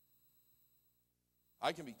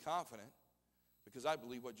 I can be confident because I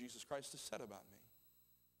believe what Jesus Christ has said about me.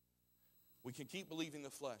 We can keep believing the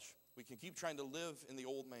flesh. We can keep trying to live in the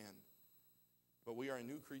old man. But we are a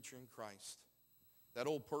new creature in Christ. That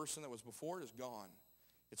old person that was before is gone.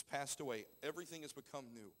 It's passed away. Everything has become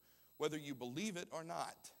new, whether you believe it or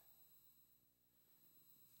not.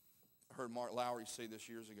 I heard Mark Lowry say this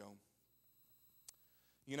years ago.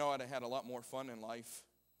 You know, I'd have had a lot more fun in life.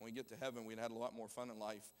 When we get to heaven, we'd have had a lot more fun in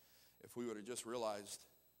life if we would have just realized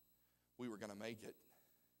we were going to make it.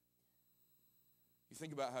 You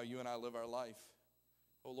think about how you and I live our life.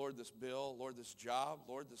 Oh, Lord, this bill. Lord, this job.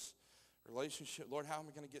 Lord, this relationship. Lord, how am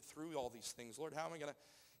I going to get through all these things? Lord, how am I going to...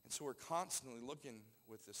 And so we're constantly looking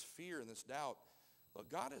with this fear and this doubt. Look,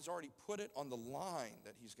 God has already put it on the line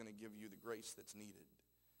that he's going to give you the grace that's needed.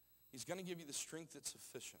 He's going to give you the strength that's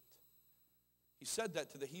sufficient. He said that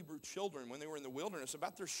to the Hebrew children when they were in the wilderness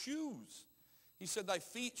about their shoes. He said, thy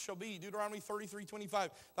feet shall be, Deuteronomy 33:25,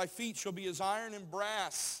 thy feet shall be as iron and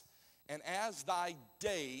brass, and as thy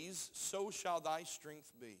days, so shall thy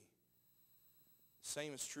strength be. The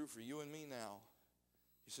same is true for you and me now.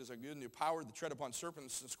 He says, I've given you power to tread upon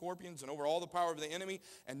serpents and scorpions and over all the power of the enemy,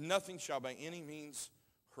 and nothing shall by any means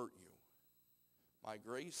hurt you. My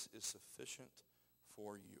grace is sufficient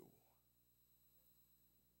for you.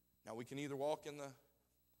 Now we can either walk in the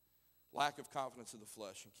lack of confidence of the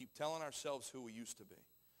flesh and keep telling ourselves who we used to be,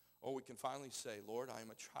 or we can finally say, Lord, I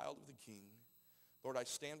am a child of the King. Lord, I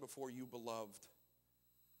stand before you, beloved.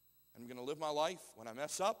 I'm going to live my life. When I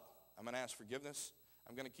mess up, I'm going to ask forgiveness.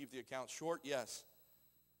 I'm going to keep the account short, yes.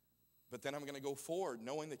 But then I'm going to go forward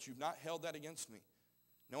knowing that you've not held that against me,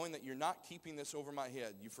 knowing that you're not keeping this over my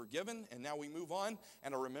head. You've forgiven, and now we move on,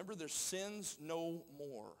 and I remember there's sins no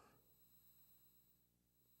more.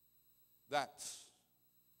 That's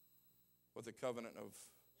what the covenant of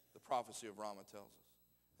the prophecy of Ramah tells us.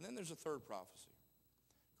 And then there's a third prophecy.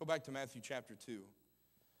 Go back to Matthew chapter 2. And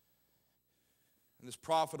this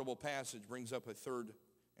profitable passage brings up a third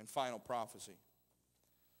and final prophecy.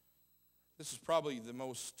 This is probably the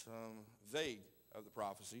most vague of the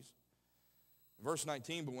prophecies. Verse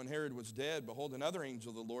 19, but when Herod was dead, behold, another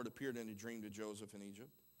angel of the Lord appeared in a dream to Joseph in Egypt,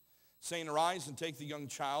 saying, arise and take the young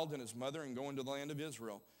child and his mother and go into the land of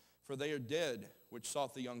Israel, for they are dead which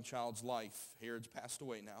sought the young child's life. Herod's passed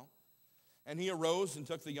away now. And he arose and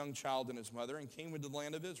took the young child and his mother and came into the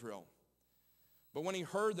land of Israel. But when he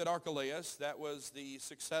heard that Archelaus, that was the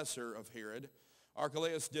successor of Herod,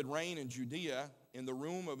 Archelaus did reign in Judea in the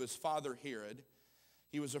room of his father Herod,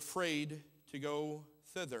 he was afraid to go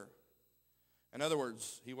thither. In other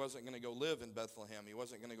words, he wasn't going to go live in Bethlehem. He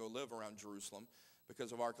wasn't going to go live around Jerusalem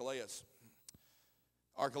because of Archelaus.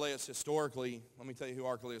 Archelaus historically, let me tell you who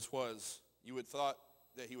Archelaus was. You would thought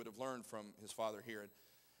that he would have learned from his father Herod.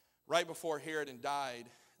 Right before Herod died,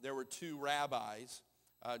 there were two rabbis,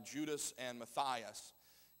 Judas and Matthias.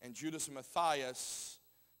 And Judas and Matthias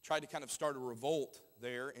tried to kind of start a revolt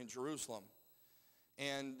there in Jerusalem.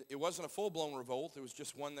 And it wasn't a full-blown revolt. It was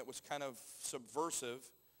just one that was kind of subversive.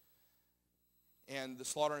 And the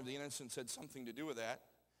slaughtering of the innocents had something to do with that.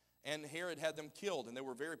 And Herod had them killed, and they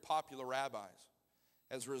were very popular rabbis.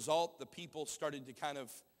 As a result, the people started to kind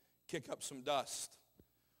of kick up some dust.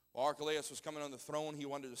 While Archelaus was coming on the throne, he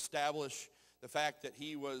wanted to establish the fact that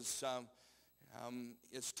he was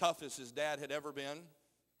as tough as his dad had ever been.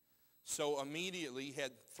 So immediately he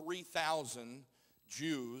had 3,000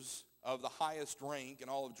 Jews of the highest rank in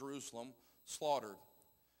all of Jerusalem slaughtered.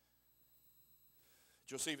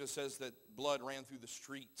 Josephus says that blood ran through the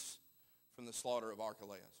streets from the slaughter of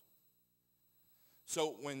Archelaus.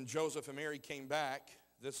 So when Joseph and Mary came back,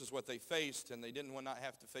 this is what they faced, and they didn't want not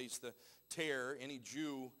have to face the terror. Any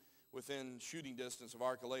Jew within shooting distance of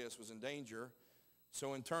Archelaus was in danger.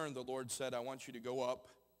 So in turn, the Lord said, I want you to go up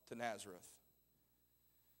to Nazareth.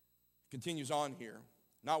 Continues on here.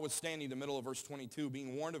 Notwithstanding the middle of verse 22,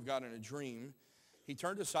 being warned of God in a dream, he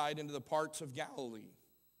turned aside into the parts of Galilee.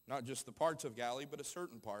 Not just the parts of Galilee, but a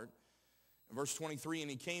certain part. In verse 23,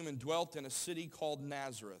 and he came and dwelt in a city called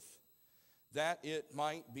Nazareth, that it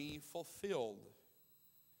might be fulfilled,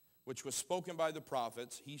 which was spoken by the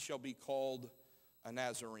prophets, he shall be called a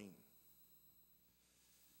Nazarene.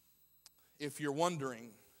 if you're wondering,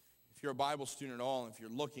 if you're a Bible student at all, and if you're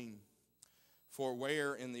looking for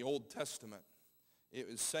where in the Old Testament it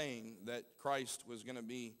was saying that Christ was going to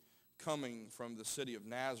be coming from the city of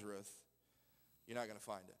Nazareth, you're not going to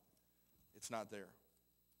find it. It's not there.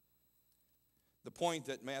 The point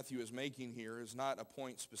that Matthew is making here is not a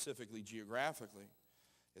point specifically geographically.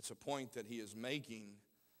 It's a point that he is making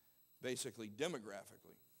basically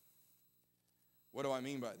demographically. What do I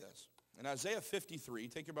mean by this? In Isaiah 53,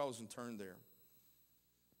 take your Bibles and turn there.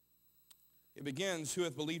 It begins, who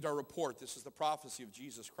hath believed our report? This is the prophecy of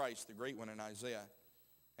Jesus Christ, the great one in Isaiah.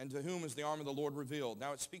 And to whom is the arm of the Lord revealed?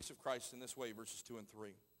 Now it speaks of Christ in this way, verses 2 and 3.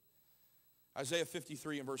 Isaiah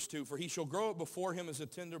 53 and verse 2, for he shall grow up before him as a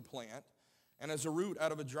tender plant, and as a root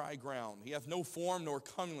out of a dry ground. He hath no form nor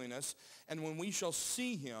comeliness, and when we shall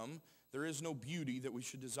see him, there is no beauty that we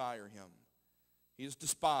should desire him. He is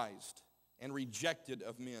despised and rejected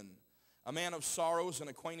of men, a man of sorrows and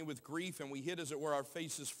acquainted with grief, and we hid as it were our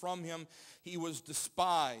faces from him. He was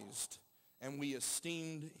despised, and we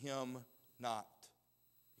esteemed him not.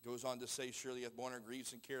 He goes on to say, surely he hath borne our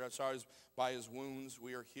griefs and carried our sorrows. By his wounds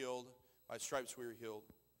we are healed. By stripes we are healed.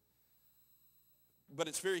 But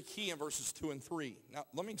it's very key in verses 2 and 3. Now,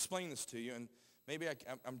 let me explain this to you, and maybe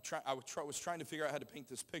I was trying to figure out how to paint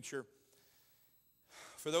this picture.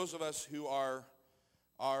 For those of us who are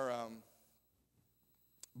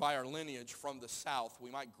by our lineage from the South, we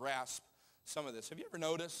might grasp some of this. Have you ever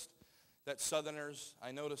noticed that Southerners,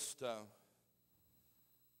 I noticed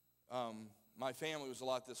my family was a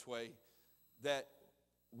lot this way, that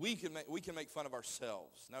we can make fun of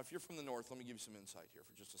ourselves. Now, if you're from the North, let me give you some insight here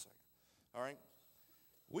for just a second. All right?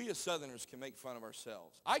 We as Southerners can make fun of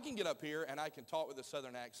ourselves. I can get up here and I can talk with a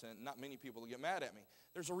Southern accent, and not many people will get mad at me.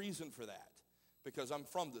 There's a reason for that, because I'm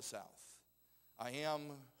from the South. I am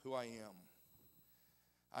who I am.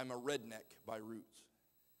 I'm a redneck by roots.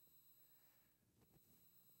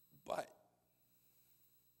 But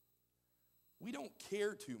we don't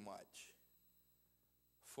care too much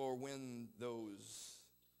for when those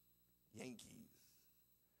Yankees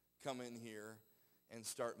come in here and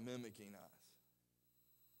start mimicking us.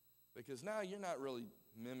 Because now you're not really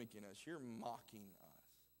mimicking us, you're mocking us.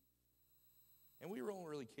 And we don't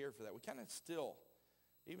really care for that. We kind of still,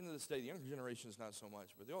 even to this day, the younger generation is not so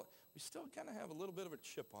much, but we still kind of have a little bit of a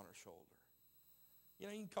chip on our shoulder. You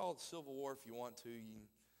know, you can call it civil war if you want to. You can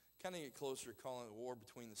kind of get closer to calling it a war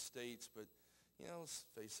between the states, but, you know, let's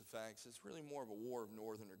face the facts, it's really more of a war of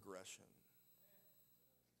northern aggression.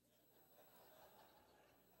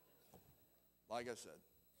 Like I said.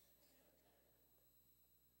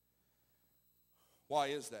 Why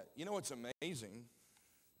is that? You know what's amazing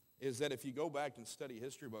is that if you go back and study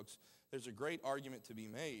history books, there's a great argument to be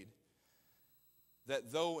made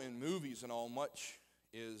that though in movies and all much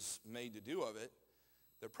is made to do of it,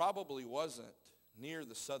 there probably wasn't near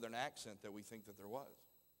the Southern accent that we think that there was.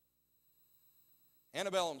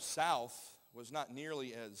 Antebellum South was not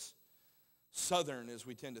nearly as Southern as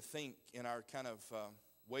we tend to think in our kind of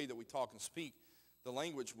way that we talk and speak. The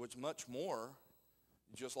language was much more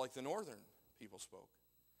just like the Northern people spoke.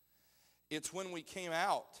 It's when we came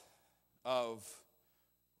out of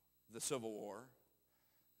the Civil War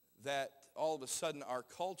that all of a sudden our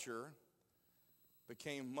culture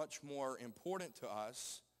became much more important to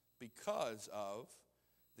us because of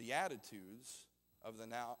the attitudes of the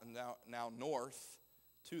now North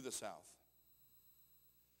to the South.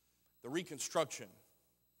 The Reconstruction,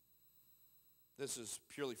 this is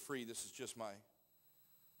purely free, this is just my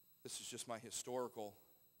historical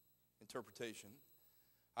interpretation.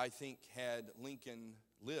 I think had Lincoln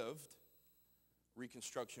lived,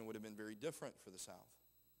 Reconstruction would have been very different for the South.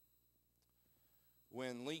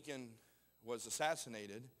 When Lincoln was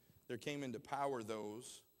assassinated, there came into power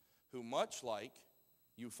those who, much like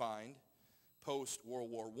you find post-World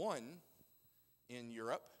War I in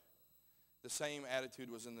Europe, the same attitude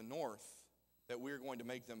was in the North, that we're going to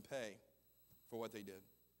make them pay for what they did.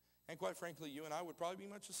 And quite frankly, you and I would probably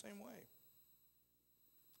be much the same way.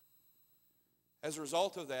 As a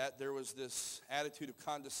result of that, there was this attitude of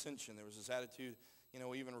condescension. There was this attitude,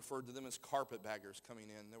 we even referred to them as carpetbaggers coming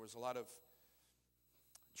in. There was a lot of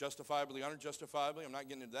justifiably, unjustifiably, I'm not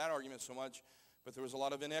getting into that argument so much, but there was a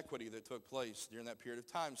lot of inequity that took place during that period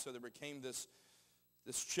of time. So there became this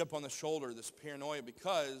chip on the shoulder, this paranoia,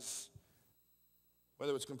 because whether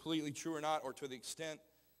it was completely true or not, or to the extent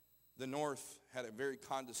the North had a very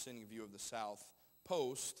condescending view of the South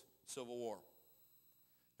post-Civil War.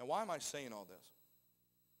 Now, why am I saying all this?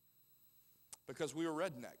 Because we were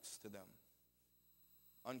rednecks to them.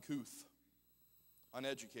 Uncouth,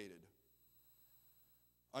 uneducated,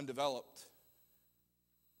 undeveloped.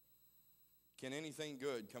 Can anything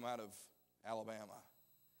good come out of Alabama.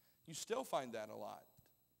 You still find that a lot.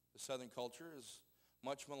 The Southern culture is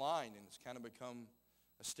much maligned, and it's kind of become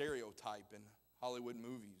a stereotype in Hollywood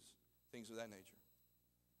movies, things of that nature.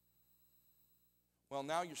 Well,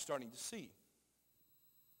 now you're starting to see.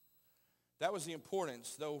 That was the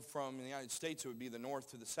importance, though from the United States it would be the north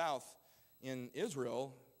to the south. In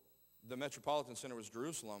Israel, the metropolitan center was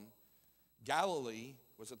Jerusalem. Galilee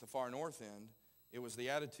was at the far north end. It was the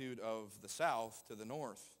attitude of the south to the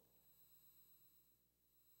north.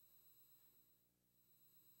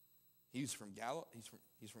 He's from Galilee?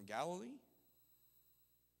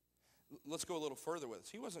 Let's go a little further with this.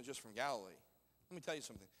 He wasn't just from Galilee. Let me tell you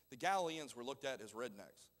something. The Galileans were looked at as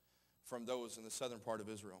rednecks from those in the southern part of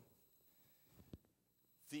Israel.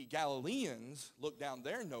 The Galileans looked down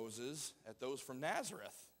their noses at those from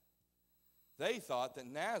Nazareth. They thought that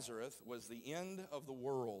Nazareth was the end of the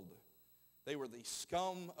world. They were the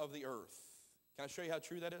scum of the earth. Can I show you how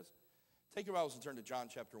true that is? Take your Bibles and turn to John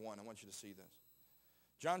chapter 1. I want you to see this.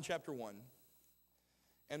 John chapter 1.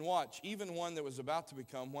 And watch, even one that was about to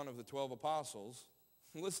become one of the 12 apostles,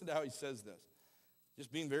 listen to how he says this.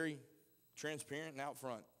 Just being very transparent and out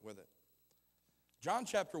front with it. John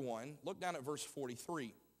chapter 1, look down at verse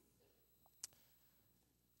 43.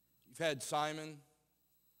 You've had Simon,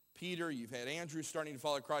 Peter, you've had Andrew starting to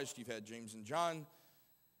follow Christ, you've had James and John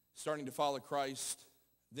starting to follow Christ.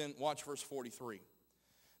 Then watch verse 43.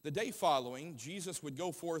 The day following, Jesus would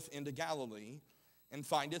go forth into Galilee and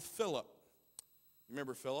findeth Philip.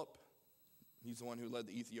 Remember Philip? He's the one who led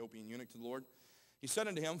the Ethiopian eunuch to the Lord. He said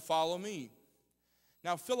unto him, follow me.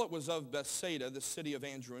 Now Philip was of Bethsaida, the city of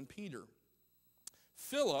Andrew and Peter.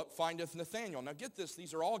 Philip findeth Nathanael. Now get this,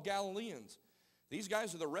 these are all Galileans. These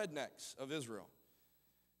guys are the rednecks of Israel.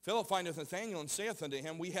 Philip findeth Nathanael and saith unto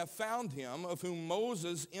him, we have found him of whom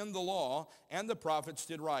Moses in the law and the prophets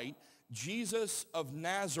did write, Jesus of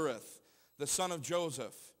Nazareth, the son of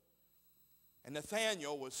Joseph. And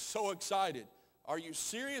Nathanael was so excited. Are you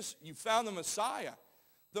serious? You found the Messiah.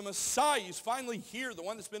 The Messiah is finally here, the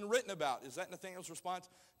one that's been written about. Is that Nathanael's response?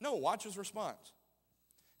 No, watch his response.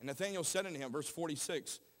 And Nathanael said unto him, verse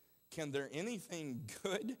 46, can there anything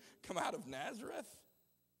good come out of Nazareth?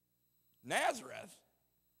 Nazareth?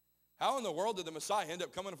 How in the world did the Messiah end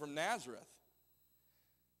up coming from Nazareth?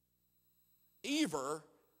 Ever,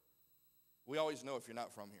 we always know if you're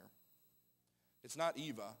not from here. It's not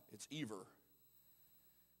Eva, it's Ever.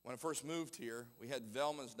 When I first moved here, we had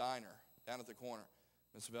Velma's Diner down at the corner.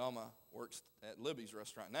 Miss Velma works at Libby's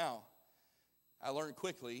restaurant. Now, I learned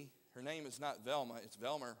quickly, her name is not Velma, it's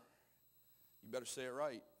Velmer. You better say it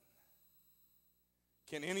right.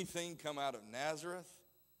 Can anything come out of Nazareth?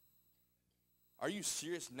 Are you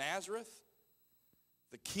serious? Nazareth?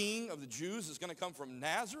 The king of the Jews is going to come from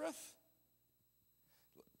Nazareth?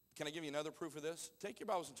 Can I give you another proof of this? Take your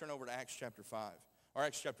Bibles and turn over to Acts chapter 5. Or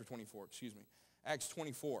Acts chapter 24, excuse me. Acts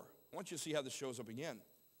 24. I want you to see how this shows up again.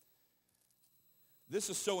 This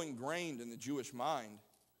is so ingrained in the Jewish mind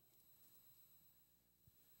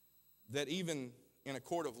that even in a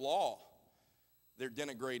court of law, they're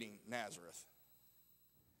denigrating Nazareth.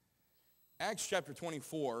 Acts chapter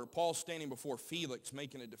 24, Paul's standing before Felix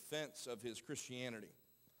making a defense of his Christianity.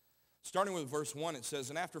 Starting with verse 1, it says,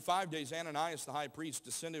 and after 5 days, Ananias the high priest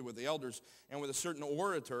descended with the elders and with a certain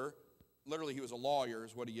orator, literally he was a lawyer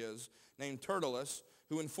is what he is, named Tertullus,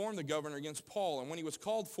 who informed the governor against Paul. And when he was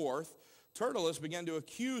called forth, Tertullus began to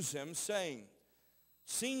accuse him, saying,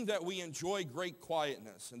 seeing that we enjoy great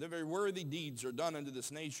quietness, and that very worthy deeds are done unto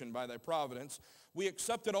this nation by thy providence, we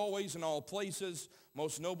accept it always in all places,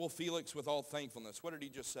 most noble Felix, with all thankfulness. What did he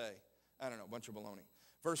just say? I don't know, a bunch of baloney.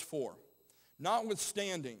 Verse 4,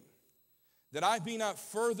 notwithstanding, that I be not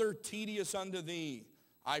further tedious unto thee,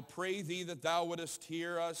 I pray thee that thou wouldest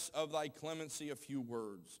hear us of thy clemency a few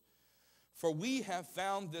words. For we have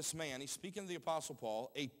found this man, he's speaking to the Apostle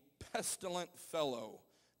Paul, a pestilent fellow.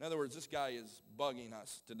 In other words, this guy is bugging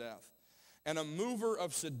us to death. And a mover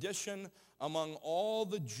of sedition among all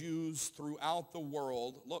the Jews throughout the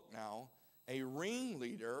world. Look now, a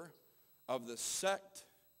ringleader of the sect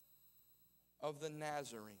of the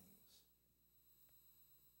Nazarenes.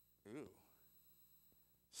 Ooh.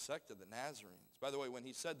 Sect of the Nazarenes. By the way, when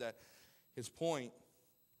he said that, his point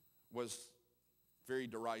was very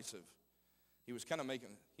derisive. He was kind of making,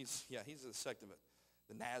 he's the sect of it,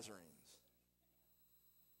 the Nazarenes.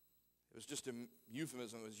 It was just a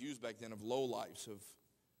euphemism that was used back then of lowlifes, of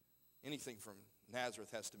anything from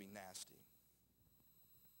Nazareth has to be nasty.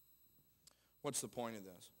 What's the point of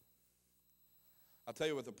this? I'll tell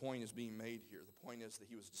you what the point is being made here. The point is that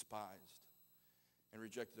he was despised and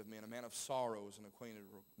rejected of men, a man of sorrows and acquainted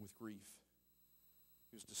with grief.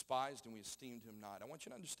 He was despised, and we esteemed him not. I want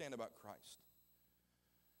you to understand about Christ.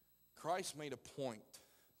 Christ made a point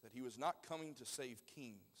that he was not coming to save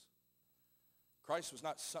kings. Christ was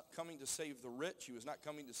not coming to save the rich. He was not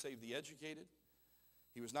coming to save the educated.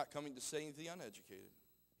 He was not coming to save the uneducated.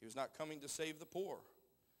 He was not coming to save the poor.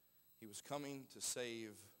 He was coming to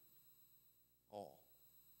save all.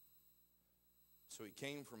 So he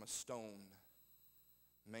came from a stone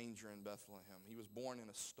manger in Bethlehem. He was born in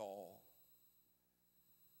a stall.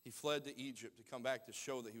 He fled to Egypt to come back to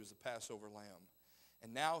show that he was the Passover lamb.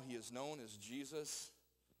 And now he is known as Jesus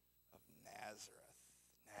of Nazareth.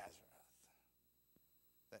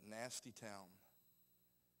 That nasty town.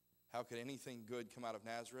 How could anything good come out of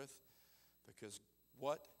Nazareth? Because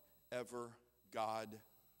whatever God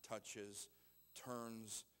touches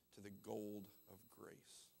turns to the gold of grace.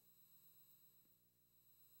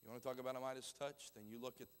 You want to talk about a Midas touch? Then you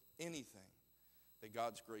look at anything that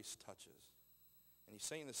God's grace touches. And he's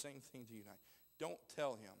saying the same thing to you tonight. Don't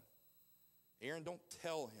tell him. Aaron, don't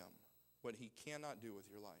tell him what he cannot do with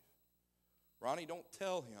your life. Ronnie, don't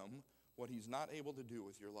tell him what he's not able to do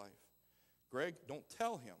with your life. Greg, don't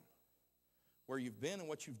tell him where you've been and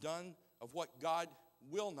what you've done, of what God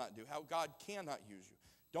will not do, how God cannot use you.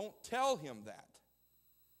 Don't tell him that.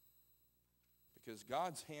 Because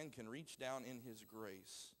God's hand can reach down in his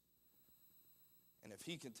grace. And if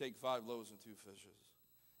he can take 5 loaves and 2 fishes,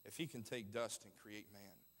 if he can take dust and create man,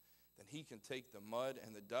 then he can take the mud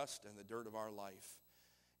and the dust and the dirt of our life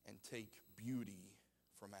and take beauty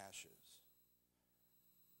from ashes.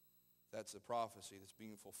 That's the prophecy that's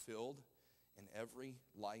being fulfilled in every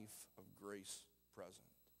life of grace present.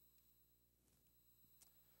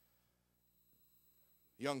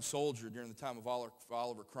 A young soldier during the time of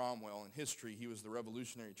Oliver Cromwell in history, he was the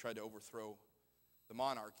revolutionary who tried to overthrow the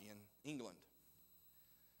monarchy in England.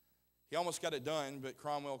 He almost got it done, but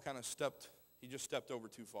Cromwell he just stepped over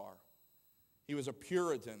too far. He was a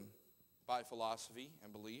Puritan by philosophy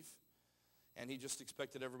and belief, and he just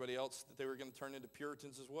expected everybody else that they were going to turn into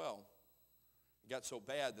Puritans as well. It got so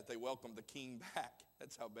bad that they welcomed the king back.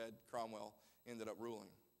 That's how bad Cromwell ended up ruling.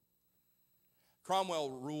 Cromwell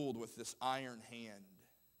ruled with this iron hand.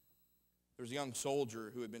 There was a young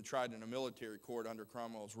soldier who had been tried in a military court under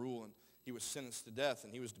Cromwell's rule, and he was sentenced to death,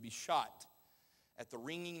 and he was to be shot at the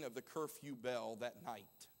ringing of the curfew bell that night.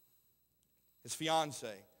 His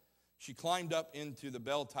fiancée, she climbed up into the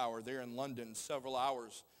bell tower there in London several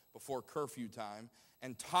hours before curfew time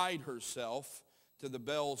and tied herself to the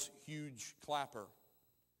bell's huge clapper.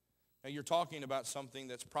 Now you're talking about something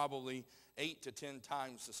that's probably 8 to 10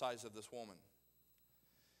 times the size of this woman.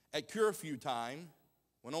 At curfew time,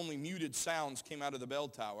 when only muted sounds came out of the bell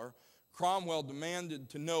tower, Cromwell demanded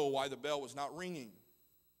to know why the bell was not ringing.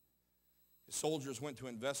 His soldiers went to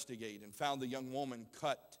investigate and found the young woman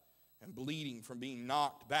cut and bleeding from being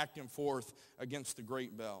knocked back and forth against the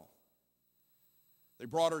great bell. They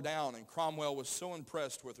brought her down, and Cromwell was so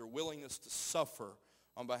impressed with her willingness to suffer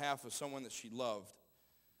on behalf of someone that she loved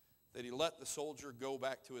that he let the soldier go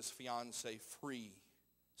back to his fiancée free,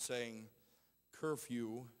 saying,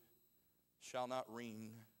 "Curfew shall not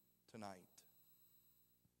ring tonight."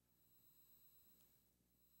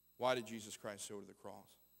 Why did Jesus Christ go to the cross?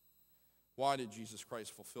 Why did Jesus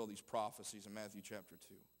Christ fulfill these prophecies in Matthew chapter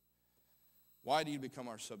 2? Why did he become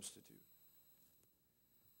our substitute?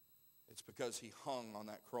 It's because he hung on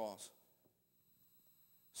that cross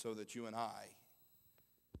so that you and I,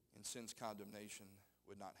 in sin's condemnation,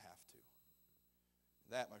 would not have to.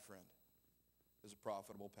 That, my friend, is a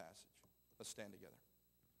profitable passage. Let's stand together.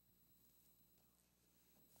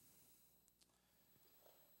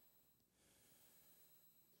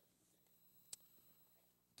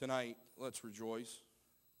 Tonight, let's rejoice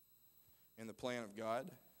in the plan of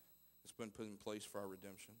God that's been put in place for our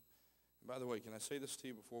redemption. And by the way, can I say this to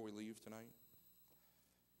you before we leave tonight?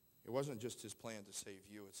 It wasn't just his plan to save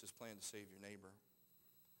you. It's his plan to save your neighbor.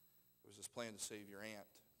 It was his plan to save your aunt.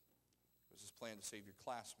 It was his plan to save your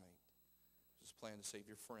classmate. It was his plan to save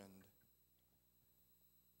your friend.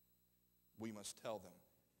 We must tell them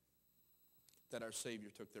that our Savior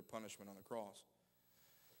took their punishment on the cross.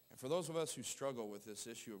 And for those of us who struggle with this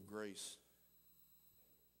issue of grace,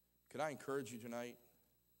 could I encourage you tonight?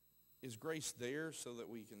 Is grace there so that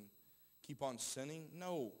we can keep on sinning?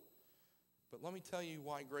 No. But let me tell you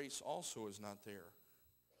why grace also is not there.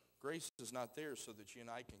 Grace is not there so that you and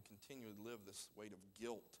I can continue to live this weight of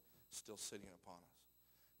guilt still sitting upon us.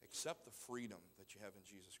 Accept the freedom that you have in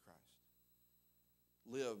Jesus Christ.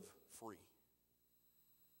 Live free.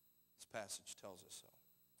 This passage tells us so.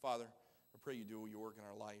 Father, I pray you do your work in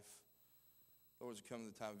our life. Lord, as we come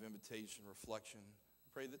to the time of invitation, reflection, I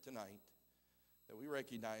pray that tonight that we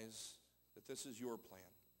recognize that this is your plan.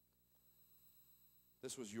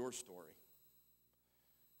 This was your story.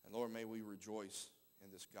 And Lord, may we rejoice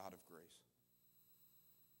in this God of grace.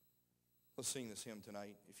 Let's sing this hymn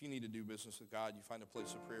tonight. If you need to do business with God, you find a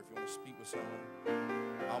place of prayer. If you want to speak with someone,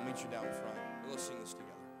 I'll meet you down front. But let's sing this together.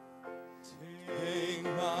 Take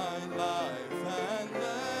my life and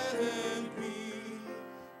let it be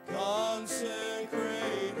consecrated,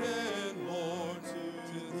 Lord,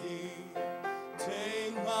 to thee.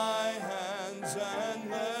 Take my hands and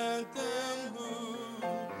let them move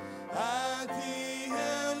at the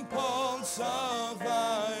impulse of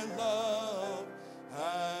thy love,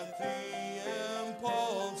 at the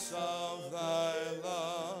impulse of thy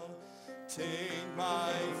love. Take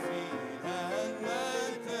my feet and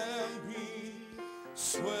let them be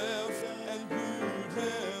swift and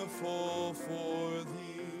beautiful for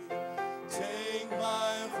thee. Take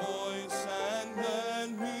my voice and let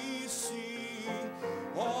me sing,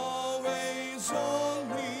 always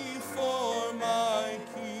only for my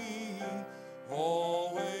King,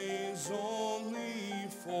 always only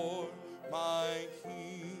for my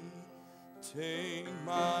King. Take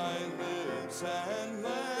my lips and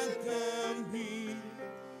let them be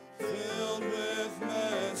filled with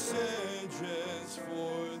messages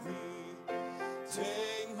for thee.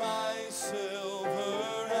 Take my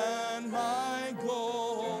silver and my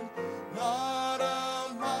gold, not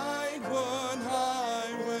a mite would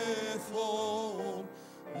I withhold,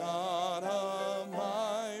 not a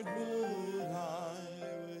mite would I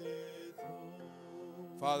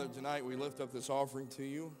withhold. Father, tonight we lift up this offering to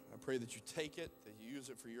you. I pray that you take it, that you use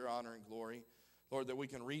it for your honor and glory. Lord, that we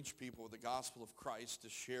can reach people with the gospel of Christ to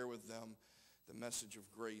share with them the message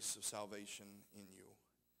of grace, of salvation in you.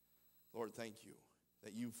 Lord, thank you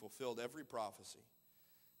that you fulfilled every prophecy.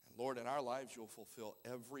 And Lord, in our lives, you'll fulfill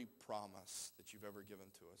every promise that you've ever given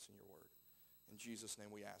to us in your word. In Jesus'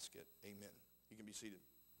 name we ask it. Amen. You can be seated.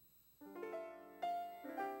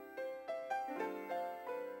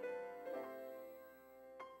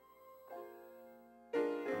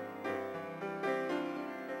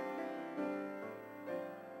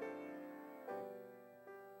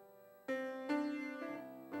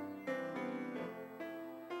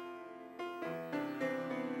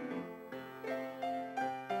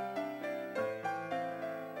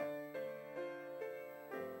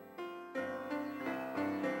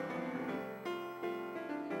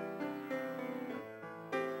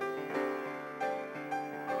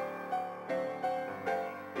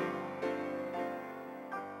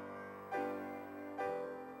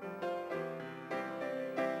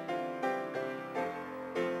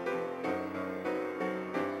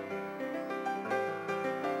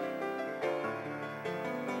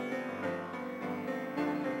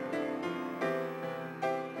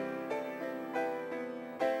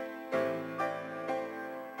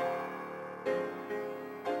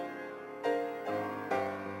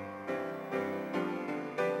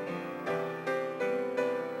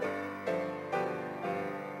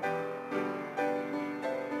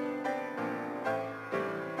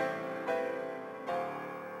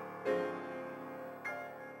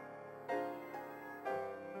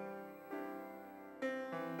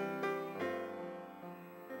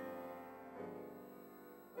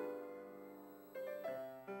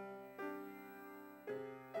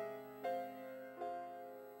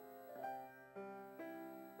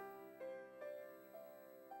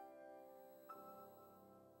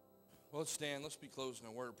 Well, let's stand. Let's be closing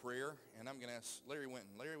a word of prayer. And I'm going to ask Larry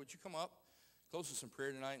Winton. Larry, would you come up, close us in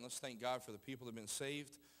prayer tonight, and let's thank God for the people that have been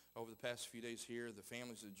saved over the past few days here, the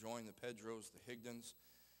families that joined, the Pedros, the Higdons.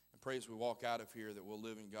 And pray as we walk out of here that we'll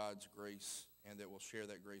live in God's grace and that we'll share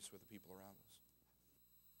that grace with the people around us.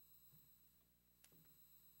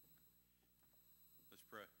 Let's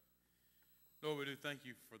pray. Lord, we do thank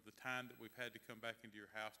you for the time that we've had to come back into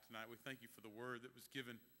your house tonight. We thank you for the word that was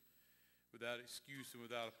given without excuse and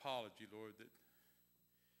without apology, Lord, that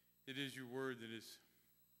it is your word that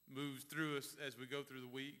moves through us as we go through the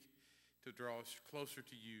week to draw us closer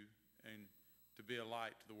to you and to be a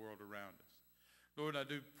light to the world around us. Lord, I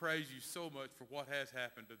do praise you so much for what has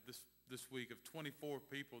happened this week of 24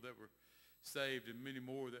 people that were saved and many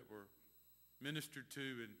more that were ministered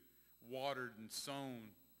to and watered and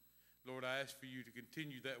sown. Lord, I ask for you to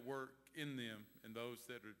continue that work in them and those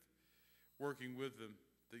that are working with them,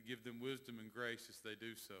 to give them wisdom and grace as they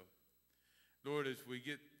do so. Lord, as we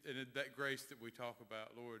get in that grace that we talk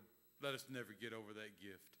about, Lord, let us never get over that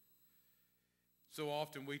gift. So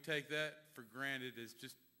often we take that for granted as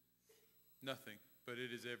just nothing, but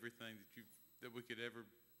it is everything that we could ever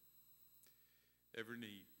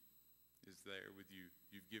need is there with you.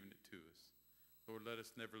 You've given it to us. Lord, let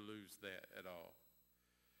us never lose that at all.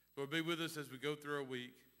 Lord, be with us as we go through our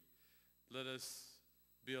week. Let us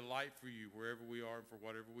be a light for you wherever we are and for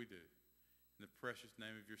whatever we do. In the precious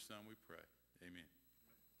name of your Son we pray. Amen.